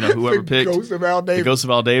ghost, whoever picked. The ghost of Al Davis. The ghost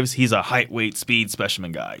of Al Davis. He's a height, weight, speed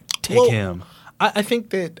specimen guy. Take him. I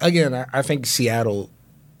think that, again, I think Seattle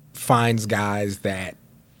finds guys that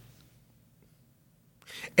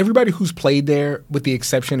everybody who's played there, with the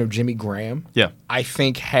exception of Jimmy Graham, I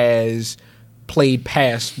think has played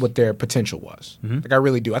past what their potential was. Like, I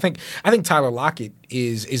really do. I think Tyler Lockett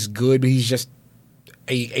is good, but he's just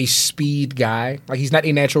a speed guy. Like, he's not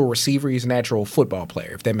a natural receiver. He's a natural football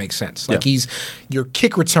player, if that makes sense. Like, he's your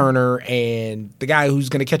kick returner and the guy who's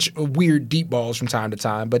going to catch weird deep balls from time to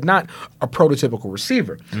time, but not a prototypical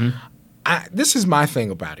receiver. This is my thing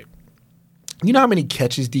about it. You know how many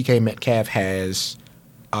catches DK Metcalf has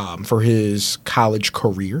for his college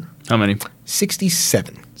career? How many?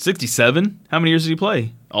 67. 67? How many years did he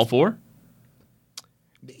play? All 4?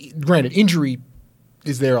 Granted, injury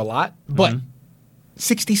is there a lot, but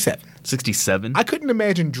 67. 67? I couldn't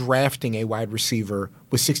imagine drafting a wide receiver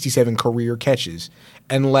with 67 career catches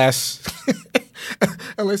unless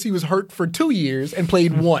he was hurt for 2 years and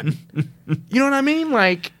played 1. You know what I mean?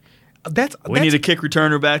 Like, we need a kick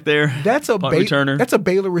returner back there. That's a punt returner. That's a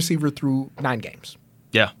Baylor receiver through 9 games.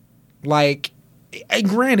 Yeah. Like, and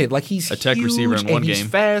granted, like, he's a tech huge receiver in one and he's game.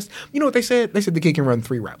 Fast. You know what they said? They said the kid can run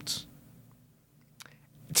 3 routes.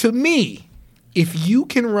 To me, if you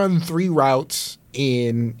can run 3 routes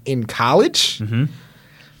in college,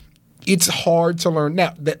 it's hard to learn.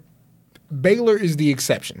 Now, that Baylor is the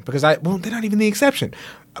exception because they're not even the exception.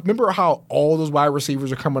 Remember how all those wide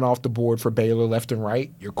receivers are coming off the board for Baylor left and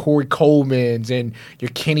right? Your Corey Colemans and your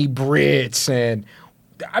Kenny Britts, and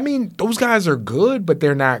I mean, those guys are good, but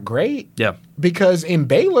they're not great. Yeah. Because in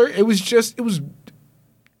Baylor, it was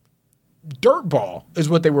dirt ball is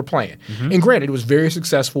what they were playing. And granted, it was very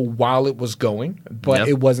successful while it was going, but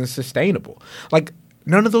it wasn't sustainable. Like,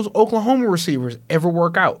 none of those Oklahoma receivers ever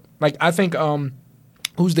work out. Like, I think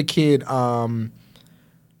who's the kid,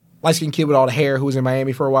 light-skinned kid with all the hair who was in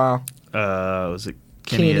Miami for a while? Was it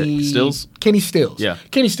Kenny Stills? Kenny Stills. Yeah.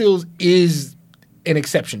 Kenny Stills is an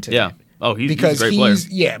exception to that. Oh, he's a great player.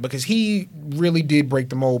 Yeah, because he really did break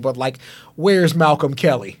the mold. But, like, where's Malcolm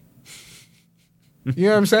Kelly? You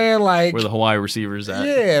know what I'm saying? Like, where the Hawaii receivers at?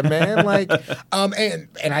 Yeah, man. Like, and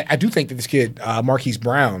I do think that this kid, Marquise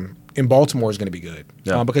Brown in Baltimore, is going to be good.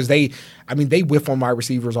 Yeah. Because they whiff on wide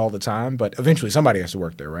receivers all the time, but eventually somebody has to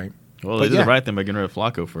work there, right? Well, they did the right thing by getting rid of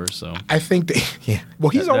Flacco first. So I think that well,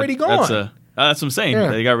 he's already gone. That's what I'm saying.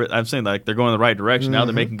 Yeah. I'm saying, like, they're going in the right direction. Now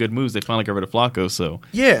they're making good moves. They finally got rid of Flacco. So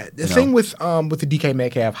yeah, the thing with the DK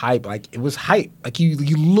Metcalf hype, like, it was hype. Like, he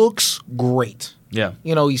looks great. Yeah.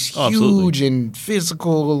 You know, he's huge and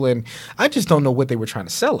physical, and I just don't know what they were trying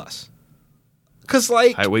to sell us. Because,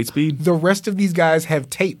 like, high weight speed. The rest of these guys have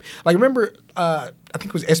tape. Like, remember, I think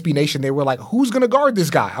it was SB Nation. They were like, "Who's going to guard this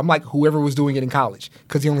guy?" I'm like, whoever was doing it in college,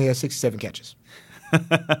 because he only has 67 catches.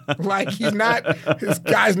 Like, this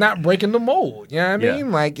guy's not breaking the mold. You know what I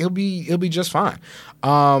mean? Like, he'll be just fine.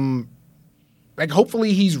 Like,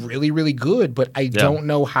 hopefully he's really, really good, but I don't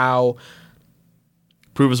know how.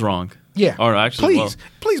 Prove us wrong. Yeah. Or actually,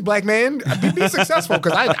 please, black man, be successful,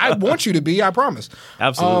 because I want you to be. I promise.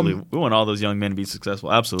 Absolutely, we want all those young men to be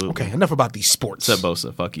successful. Absolutely. Okay, enough about these sports. Except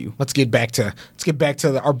Bosa, fuck you. Let's get back to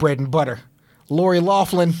our bread and butter. Lori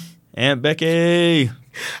Loughlin, Aunt Becky.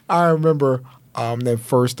 I remember that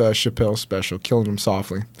first Chappelle special, Killing Him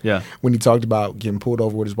Softly. Yeah. When he talked about getting pulled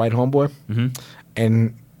over with his white homeboy,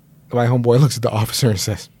 and the white homeboy looks at the officer and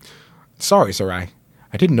says, "Sorry, sir, I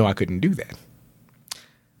didn't know I couldn't do that."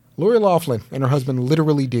 Lori Loughlin and her husband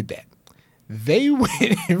literally did that. They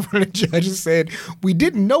went in front of the judge and said, we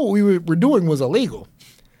didn't know what we were doing was illegal.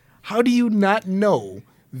 How do you not know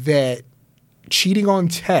that cheating on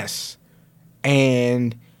tests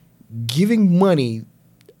and giving money,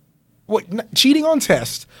 cheating on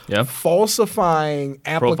tests, falsifying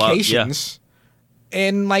applications,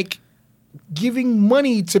 and like giving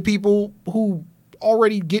money to people who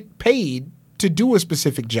already get paid to do a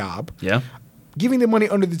specific job, giving them money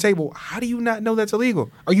under the table, how do you not know that's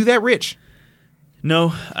illegal? Are you that rich?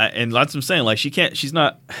 No, and that's what I'm saying. Like, she's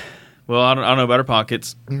not, well, I don't know about her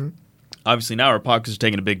pockets. Mm-hmm. Obviously now her pockets are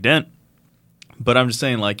taking a big dent. But I'm just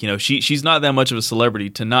saying, like, you know, she's not that much of a celebrity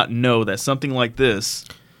to not know that something like this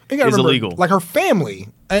is illegal. Like her family.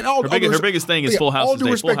 And her biggest thing is Full House. All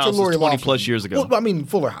due respect Full House to Lori was 20 Loughlin. plus years ago. Well, I mean,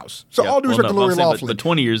 Fuller House. So all due respect to Lori Loughlin. But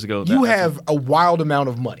 20 years ago. You have a wild amount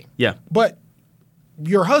of money. Yeah. But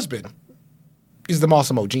your husband is the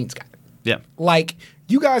Mossimo Jeans guy. Yeah. Like,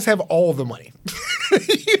 you guys have all the money.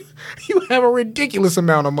 You have a ridiculous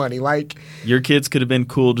amount of money. Like, your kids could have been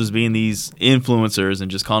cool just being these influencers and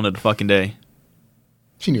just calling it a fucking day.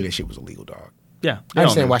 She knew that shit was illegal, dog. Yeah. I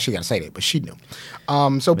understand why she got to say that, but she knew.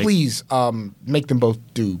 Please make them both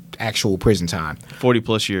do actual prison time. 40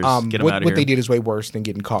 plus years. Get them out of here. What they did is way worse than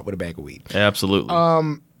getting caught with a bag of weed. Absolutely.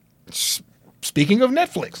 Speaking of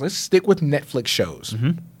Netflix, let's stick with Netflix shows.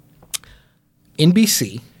 Mm-hmm.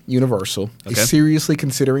 NBC Universal is seriously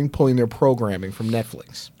considering pulling their programming from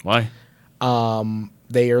Netflix. Why?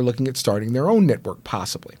 They are looking at starting their own network,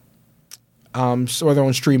 possibly. Or their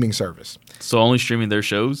own streaming service. So only streaming their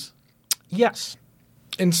shows? Yes.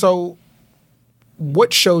 And so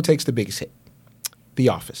what show takes the biggest hit? The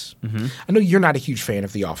Office. Mm-hmm. I know you're not a huge fan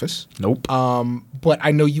of The Office. Nope. But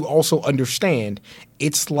I know you also understand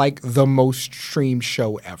it's like the most streamed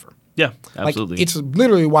show ever. Yeah, absolutely. Like, it's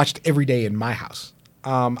literally watched every day in my house.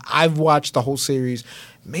 I've watched the whole series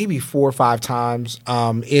maybe 4 or 5 times. I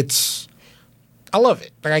love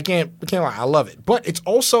it. Like, I can't lie. I love it. But it's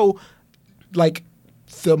also like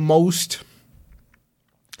the most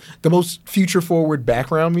future forward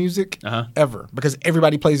background music ever, because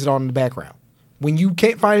everybody plays it on in the background. When you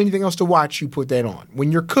can't find anything else to watch, you put that on.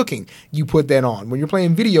 When you're cooking, you put that on. When you're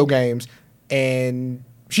playing video games and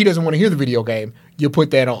she doesn't want to hear the video game, you put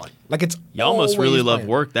that on. Like, it's you almost really love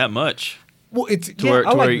work that much. Well, it's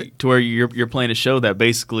to where you're playing a show that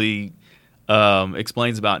basically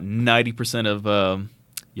explains about 90% of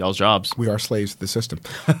y'all's jobs. We are slaves to the system.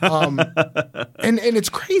 And it's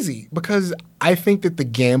crazy because I think that the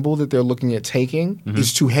gamble that they're looking at taking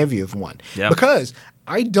is too heavy of one. Yeah. Because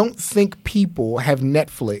I don't think people have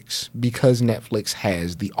Netflix because Netflix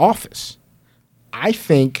has The Office. I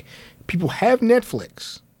think people have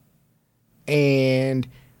Netflix, and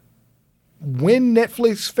when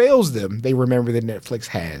Netflix fails them, they remember that Netflix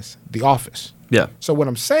has The Office. Yeah. So what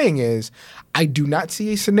I'm saying is, I do not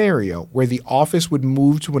see a scenario where The Office would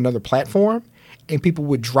move to another platform and people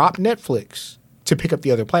would drop Netflix to pick up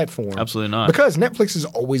the other platform. Absolutely not. Because Netflix is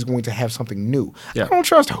always going to have something new. Yeah. I don't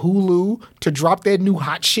trust Hulu to drop that new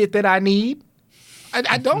hot shit that I need.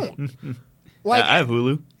 I don't. Like, I have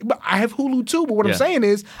Hulu. But I have Hulu too. But what I'm saying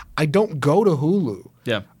is, I don't go to Hulu.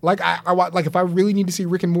 Yeah. Like, like if I really need to see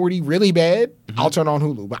Rick and Morty really bad, I'll turn on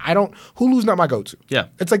Hulu. But Hulu's not my go-to. Yeah.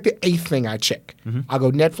 It's like the 8th thing I check. I'll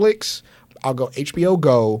go Netflix, I'll go HBO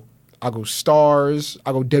Go, I'll go Stars,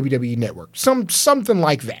 I'll go WWE Network. Something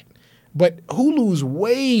like that. But Hulu's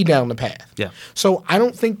way down the path. Yeah. So I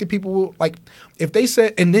don't think that people will, like, if they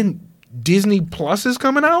said, and then Disney Plus is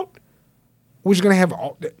coming out, which is going to have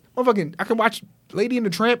all, motherfucking, I can watch Lady and the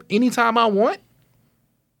Tramp anytime I want.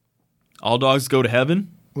 All Dogs Go to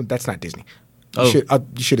Heaven? Well, that's not Disney. Oh. You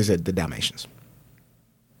should have said The Dalmatians.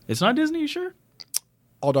 It's not Disney, you sure?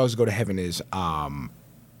 All Dogs Go to Heaven is, no.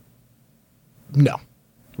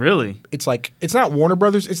 Really? It's like, it's not Warner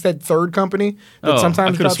Brothers. It's that third company that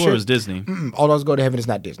sometimes I could have drops swore it shit. was Disney. All Dogs Go to Heaven is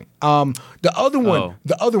not Disney. The other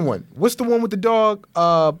one, what's the one with the dog?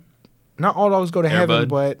 Not All Dogs Go to Heaven,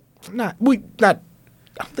 but I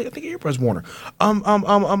think Airbud's Warner.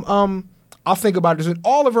 I'll think about this.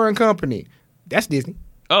 Oliver and Company. That's Disney.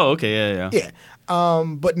 Oh, okay, yeah. Yeah.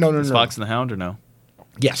 But no. Fox and the Hound or no?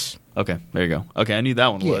 Yes. Okay, there you go. Okay, I knew that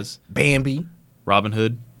one was. Bambi. Robin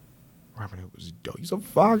Hood. Robin Hood was dope. He's a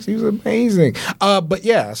fox. He was amazing. But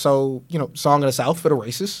yeah, so, Song of the South for the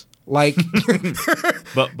racists. Like,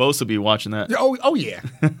 but Bose will be watching that. Oh yeah.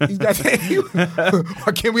 He's got that.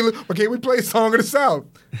 Why can't we play Song of the South?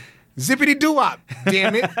 Zippity doo wop,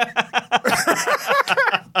 damn it.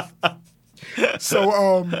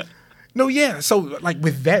 So No, yeah. So, like,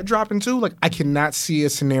 with that dropping too, like, I cannot see a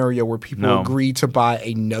scenario where people No. agree to buy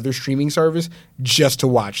another streaming service just to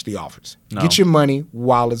watch The Office. No. Get your money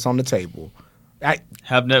while it's on the table.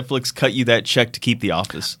 Have Netflix cut you that check to keep The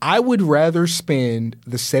Office. I would rather spend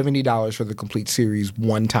the $70 for the complete series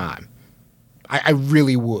one time. I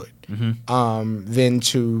really would. Than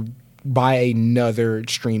to buy another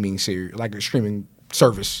streaming series, like a streaming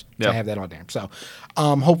service to Yeah. have that on there. So,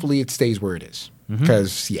 hopefully it stays where it is.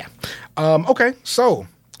 Because, yeah. Okay, so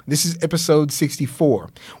this is episode 64.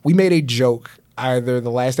 We made a joke, either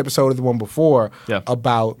the last episode or the one before, Yeah.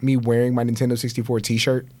 about me wearing my Nintendo 64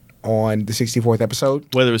 t-shirt on the 64th episode.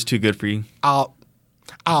 Weather was too good for you. I'll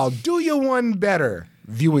do you one better.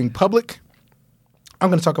 Viewing public, I'm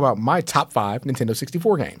going to talk about my top 5 Nintendo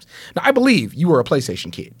 64 games. Now, I believe you were a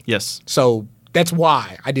PlayStation kid. Yes. So that's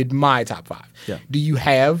why I did my top 5. Yeah. Do you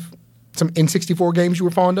have some N64 games you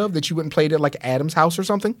were fond of that you went and played at like Adam's house or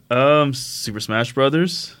something? Super Smash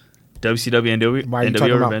Brothers, WCW and Why are you talking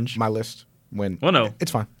NWO about Revenge. my list? Well, no.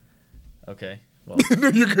 It's fine. Okay. Well, No,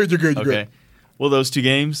 you're good. okay. Well, those two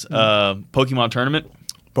games, Pokemon Tournament,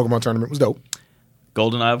 Pokemon Tournament was dope.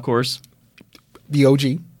 GoldenEye, of course, The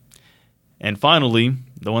OG. and finally,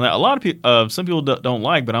 the one that a lot of people, some people don't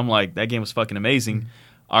like, but I'm like, that game was fucking amazing,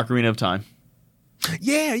 Ocarina of Time.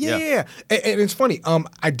 Yeah. Yeah. And it's funny.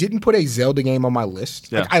 I didn't put a Zelda game on my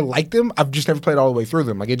list. Yeah. Like, I like them. I've just never played all the way through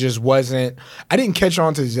them. Like, it just wasn't. I didn't catch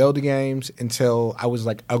on to Zelda games until I was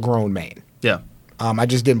like a grown man. Yeah. I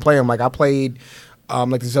just didn't play them. Like, I played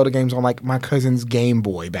like the Zelda games on like my cousin's Game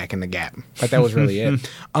Boy back in the Gap. But that was really it.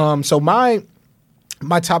 So my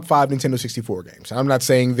top 5 Nintendo 64 games. I'm not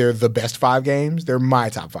saying they're the best 5 games. They're my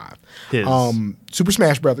top 5. His. Super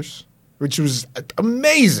Smash Brothers, which was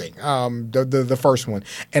amazing. The first one.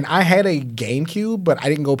 And I had a GameCube, but I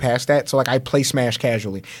didn't go past that. So like I play Smash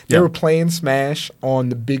casually. They Yeah. were playing Smash on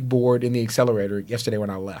the big board in the accelerator yesterday when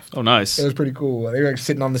I left. Oh, nice. It was pretty cool. They were like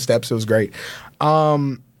sitting on the steps. It was great.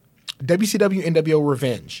 WCW NWO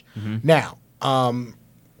Revenge. Now,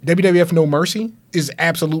 WWF No Mercy is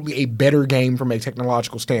absolutely a better game from a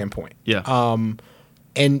technological standpoint. Yeah.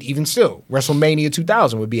 And even still, WrestleMania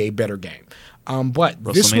 2000 would be a better game. But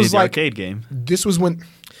this WrestleMania, was the like arcade game. this was when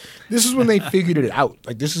they figured it out.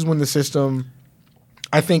 Like this is when the system,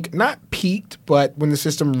 I think, not peaked, but when the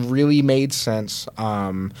system really made sense.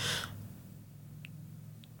 The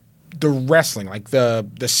wrestling, like the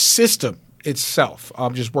system itself,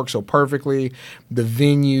 just worked so perfectly. The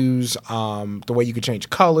venues, the way you could change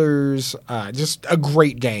colors, just a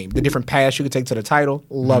great game. The different paths you could take to the title,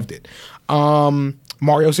 loved it.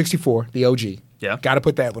 Mario 64, the OG. Yeah. Got to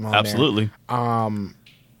put that one on there. Absolutely.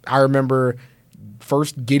 I remember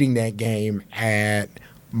first getting that game at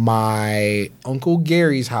my Uncle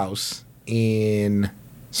Gary's house in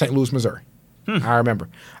St. Louis, Missouri. I remember.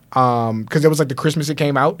 Because it was like the Christmas it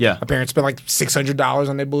came out. Yeah. My parents spent like $600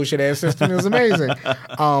 on that bullshit ass system. It was amazing.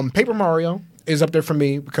 Paper Mario is up there for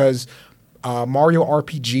me because Mario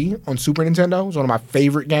RPG on Super Nintendo was one of my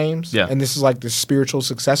favorite games. Yeah. And this is like the spiritual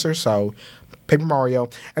successor. So Paper Mario.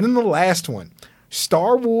 And then the last one,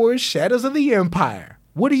 Star Wars Shadows of the Empire.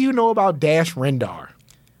 What do you know about Dash Rendar?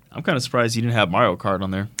 I'm kind of surprised you didn't have Mario Kart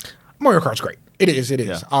on there. Mario Kart's great. It is.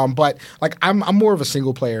 Yeah. But like I'm more of a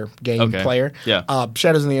single player game Okay. player. Yeah.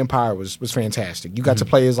 Shadows of the Empire was fantastic. You got to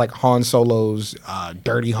play as like Han Solo's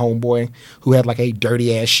dirty homeboy who had like a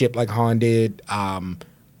dirty ass ship like Han did.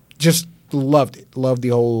 Just loved it. Loved the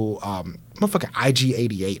whole motherfucking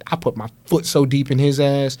IG-88. I put my foot so deep in his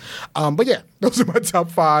ass. But yeah, those are my top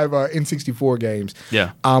 5 N64 games.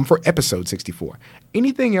 Yeah. For episode 64.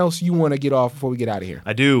 Anything else you want to get off before we get out of here?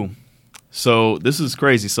 I do. So this is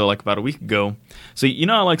crazy. So like about a week ago, so you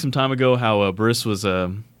know, like some time ago, how Briss was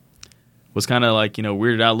kind of like, you know,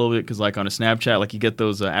 weirded out a little bit because like on a Snapchat, like you get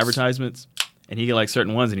those advertisements, and he get like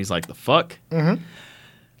certain ones, and he's like, the fuck. Mm-hmm.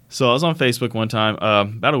 So I was on Facebook one time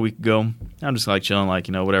about a week ago. I'm just like chilling, like,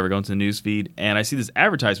 you know, whatever, going to the news feed, and I see this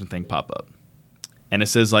advertisement thing pop up, and it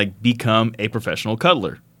says like, become a professional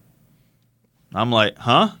cuddler. I'm like,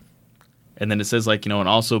 huh? And then it says like, you know, and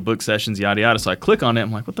also book sessions, yada, yada. So I click on it.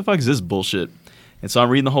 I'm like, what the fuck is this bullshit? And so I'm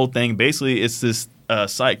reading the whole thing. Basically, it's this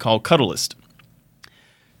site called Cuddlist,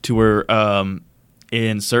 to where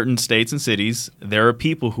in certain states and cities, there are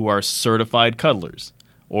people who are certified cuddlers.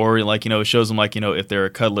 Or like, you know, it shows them like, you know, if they're a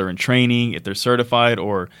cuddler in training, if they're certified,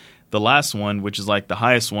 or the last one, which is like the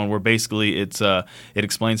highest one, where basically it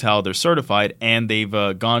explains how they're certified and they've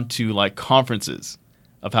gone to like conferences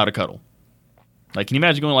of how to cuddle. Like, can you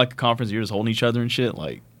imagine going to like a conference and you're just holding each other and shit?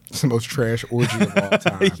 Like, It's the most trash orgy of all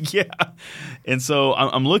time. yeah. And so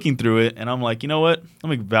I'm looking through it, and I'm like, you know what? Let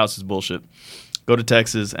me vouch this bullshit. Go to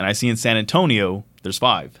Texas, and I see in San Antonio there's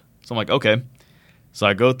 5. So So I'm like, okay. So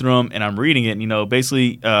I go through them and I'm reading it. And,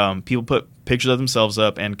 basically people put pictures of themselves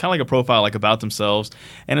up and kind of like a profile like about themselves.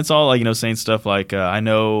 And it's all like, saying stuff like, I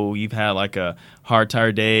know you've had like a hard,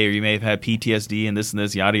 tired day, or you may have had PTSD and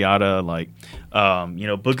this, yada, yada. Like,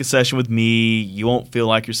 book a session with me. You won't feel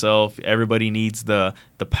like yourself. Everybody needs the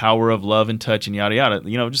power of love and touch and yada,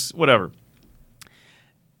 yada. Just whatever.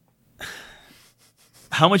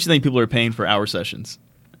 How much do you think people are paying for hour sessions?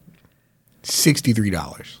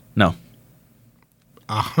 $63. No.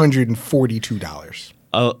 $142.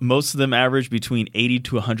 Most of them average between $80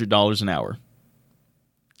 to $100 an hour,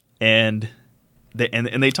 and they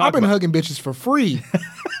talk. I've been about, hugging bitches for free.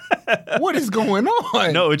 What is going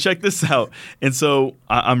on? No, check this out. And so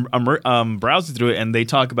I'm browsing through it, and they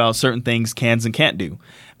talk about certain things cans and can't do,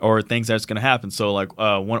 or things that's going to happen. So like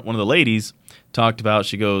one of the ladies talked about.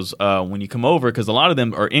 She goes, when you come over, because a lot of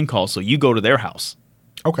them are in call, so you go to their house.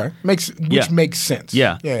 Okay, makes sense.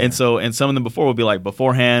 Yeah. And some of them before will be like,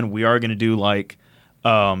 beforehand, we are going to do like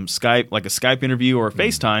Skype, like a Skype interview or a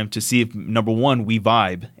FaceTime to see if, number one, we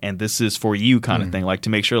vibe and this is for you kind of thing, like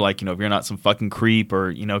to make sure like, if you're not some fucking creep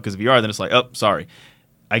or, because if you are, then it's like, oh, sorry.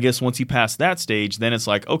 I guess once you pass that stage, then it's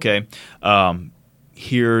like, okay,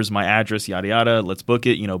 here's my address, yada, yada. Let's book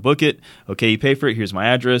it, book it. Okay, you pay for it. Here's my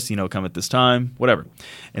address, come at this time, whatever.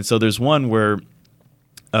 And so there's one where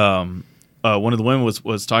one of the women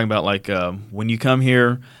was talking about like, when you come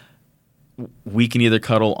here, we can either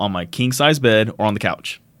cuddle on my king size bed or on the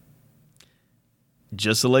couch.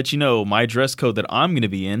 Just to let you know, my dress code that I'm going to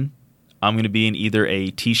be in either a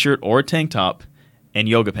t-shirt or a tank top and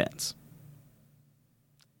yoga pants.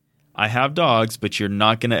 I have dogs, but you're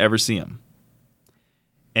not going to ever see them.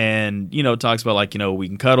 And, talks about like, we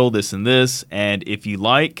can cuddle this and this. And if you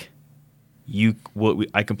like,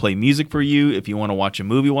 I can play music for you. If you want to watch a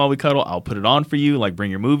movie while we cuddle, I'll put it on for you. Like, bring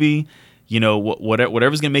your movie.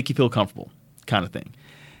 Whatever's going to make you feel comfortable kind of thing.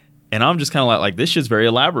 And I'm just kind of like, this shit's very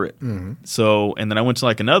elaborate. Mm-hmm. So, and then I went to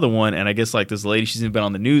like another one, and I guess like this lady, she's even been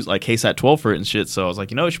on the news, like KSAT 12 for it and shit. So I was like,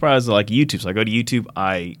 she probably has like YouTube. So I go to YouTube,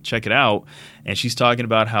 I check it out, and she's talking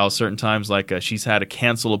about how certain times like she's had to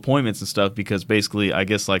cancel appointments and stuff because basically, I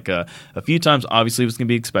guess like a few times, obviously it was going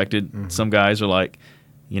to be expected. Mm-hmm. Some guys are like,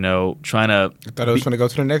 trying to... I thought it was going to go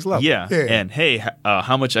to the next level. Yeah. And, hey,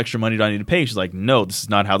 how much extra money do I need to pay? She's like, no, this is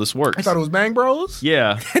not how this works. I thought it was Bang Bros?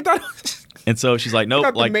 Yeah. And so she's like,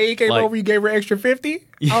 nope. The maid came over, you gave her extra 50?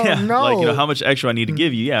 Yeah. Oh, no. Like, how much extra I need to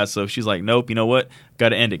give you? Yeah. So she's like, nope, you know what? Got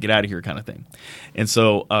to end it. Get out of here kind of thing. And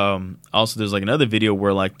so also there's like another video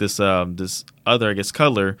where like this other, I guess,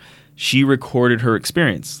 cuddler, she recorded her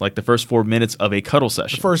experience, like the first 4 minutes of a cuddle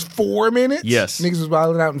session. The first 4 minutes? Yes. Niggas was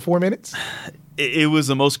wilding out in 4 minutes? It was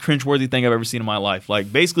the most cringeworthy thing I've ever seen in my life.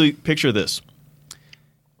 Like, basically, picture this.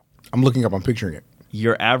 I'm looking up. I'm picturing it.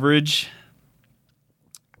 Your average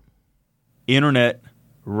internet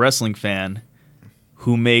wrestling fan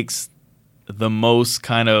who makes the most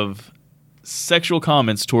kind of sexual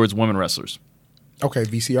comments towards women wrestlers. Okay,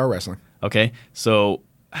 VCR wrestling. Okay, so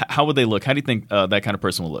how would they look? How do you think that kind of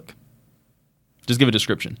person will look? Just give a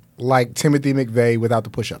description. Like Timothy McVeigh without the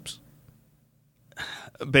push-ups.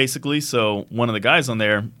 Basically, so one of the guys on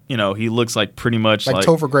there, he looks like pretty much like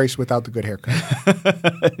Topher Grace without the good haircut.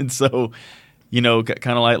 And so, kind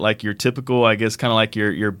of like your typical, I guess, kind of like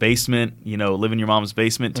your basement, live in your mom's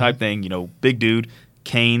basement type thing, big dude,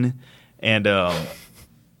 cane, and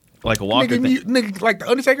like a walker nigga, like the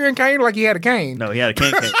Undertaker and Kane, like he had a cane. No, he had a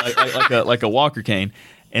cane, like a walker cane.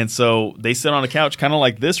 And so they sit on a couch kind of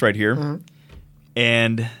like this right here,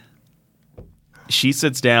 and she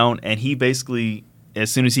sits down, and he basically... As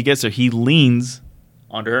soon as he gets there, he leans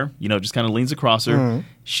onto her, just kind of leans across her. Mm-hmm.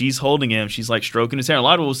 She's holding him. She's like stroking his hair. A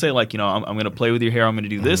lot of people will say like, I'm going to play with your hair. I'm going to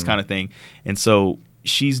do this kind of thing. And so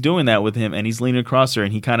she's doing that with him, and he's leaning across her,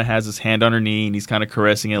 and he kind of has his hand on her knee, and he's kind of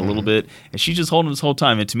caressing it a little bit. And she's just holding him this whole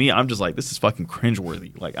time. And to me, I'm just like, this is fucking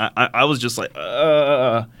cringeworthy. Like I was just like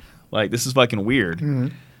this is fucking weird.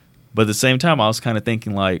 Mm-hmm. But at the same time, I was kind of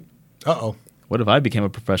thinking like, what if I became a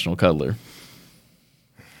professional cuddler?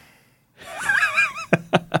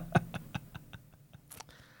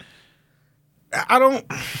 I don't...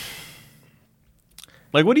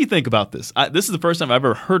 Like, what do you think about this? This is the first time I've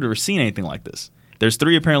ever heard or seen anything like this. There's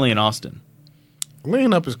 3 apparently in Austin.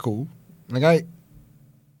 Laying up is cool. Like,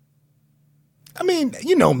 I mean,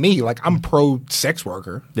 you know me. Like, I'm pro-sex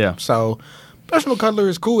worker. Yeah. So, professional cuddler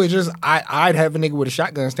is cool. It's just, I'd have a nigga with a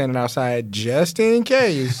shotgun standing outside just in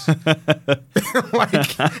case.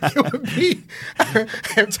 Like, it would be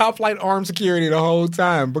top flight armed security the whole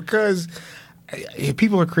time because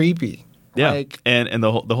people are creepy. Yeah, like, and the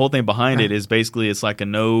whole thing behind it is basically it's like a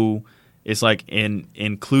no it's like an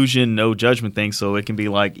inclusion, no judgment thing. So it can be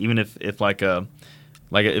like, even if if a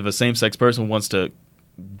same sex person wants to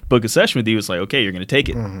book a session with you, it's like, okay, you're gonna take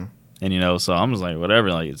it. Mm-hmm. And so I'm just like,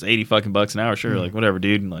 whatever. Like, it's $80 an hour, sure. Like, whatever,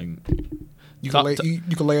 dude. Like, You can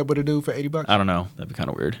lay up with a dude for $80. I don't know. That'd be kind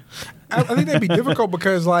of weird. I think that'd be difficult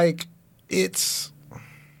because, like,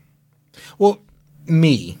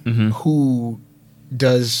 me, who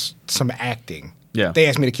does some acting. Yeah. They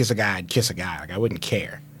asked me to kiss a guy, I'd kiss a guy. Like, I wouldn't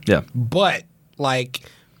care. Yeah. But, like,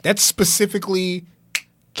 that's specifically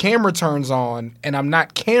camera turns on, and I'm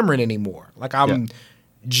not Cameron anymore. Like, I'm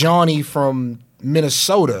Johnny from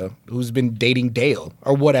Minnesota who's been dating Dale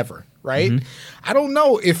or whatever. Right? Mm-hmm. I don't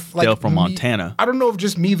know if like Dale from Montana. I don't know if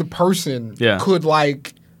just me, the person, could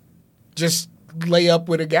like just lay up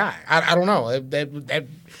with a guy. I don't know.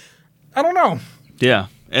 I don't know. Yeah,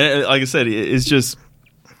 and like I said, it's just,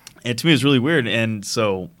 and to me, it's really weird. And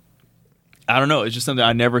so I don't know. It's just something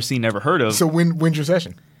I never heard of. So when's your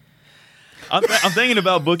session? I'm thinking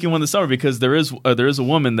about booking one this summer because there is a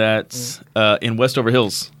woman that's in Westover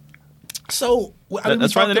Hills. So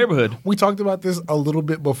that's right in the neighborhood. We talked about this a little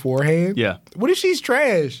bit beforehand. Yeah. What if she's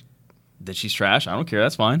trash? That she's trash? I don't care.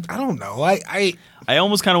 That's fine. I don't know. I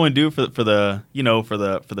almost kind of want to do it for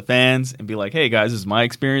the fans and be like, hey guys, this is my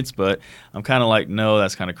experience. But I'm kind of like, no,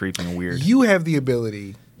 that's kind of creepy and weird. You have the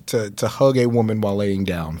ability to hug a woman while laying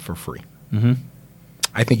down for free. Mm-hmm.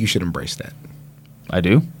 I think you should embrace that. I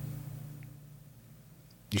do.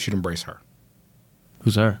 You should embrace her.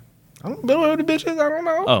 Who's her? I don't know the bitches. I don't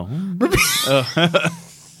know.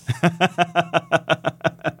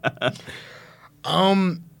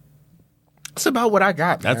 That's about what I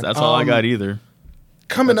got. Man. That's all I got either.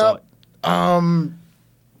 Coming up,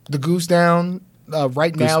 the Goose Down.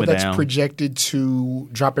 Right now, that's projected to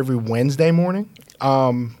drop every Wednesday morning. I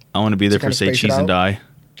want to be there for Say Cheese and Die.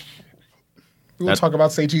 We'll talk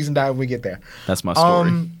about Say Cheese and Die when we get there. That's my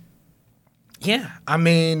story. Yeah, I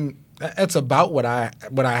mean. That's about what I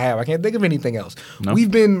have. I can't think of anything else. No. We've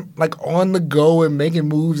been like on the go and making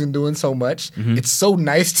moves and doing so much. Mm-hmm. It's so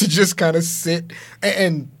nice to just kind of sit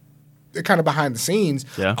and kind of behind the scenes.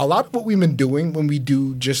 Yeah. A lot of what we've been doing when we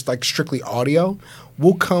do just like strictly audio,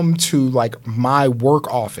 we'll come to like my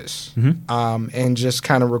work office and just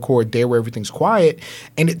kind of record there where everything's quiet.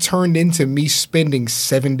 And it turned into me spending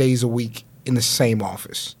 7 days a week in the same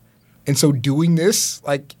office. And so doing this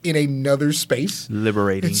like in another space,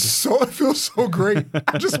 liberating. It feels so great.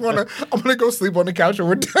 I'm gonna go sleep on the couch and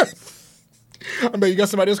we're done. I mean, you got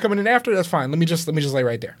somebody else coming in after. That's fine. Let me just lay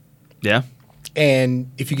right there. Yeah.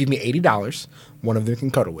 And if you give me $80, one of them can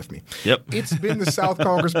cuddle with me. Yep. It's been the South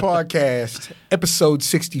Congress Podcast, episode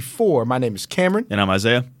 64. My name is Cameron, and I'm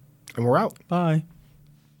Isaiah, and we're out. Bye.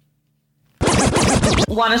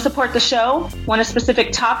 Want to support the show? Want a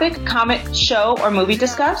specific topic, comic, show, or movie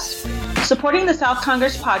discussed? Supporting the South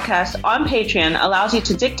Congress Podcast on Patreon allows you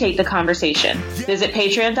to dictate the conversation. Visit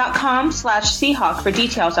patreon.com/Seahawk for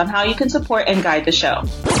details on how you can support and guide the show.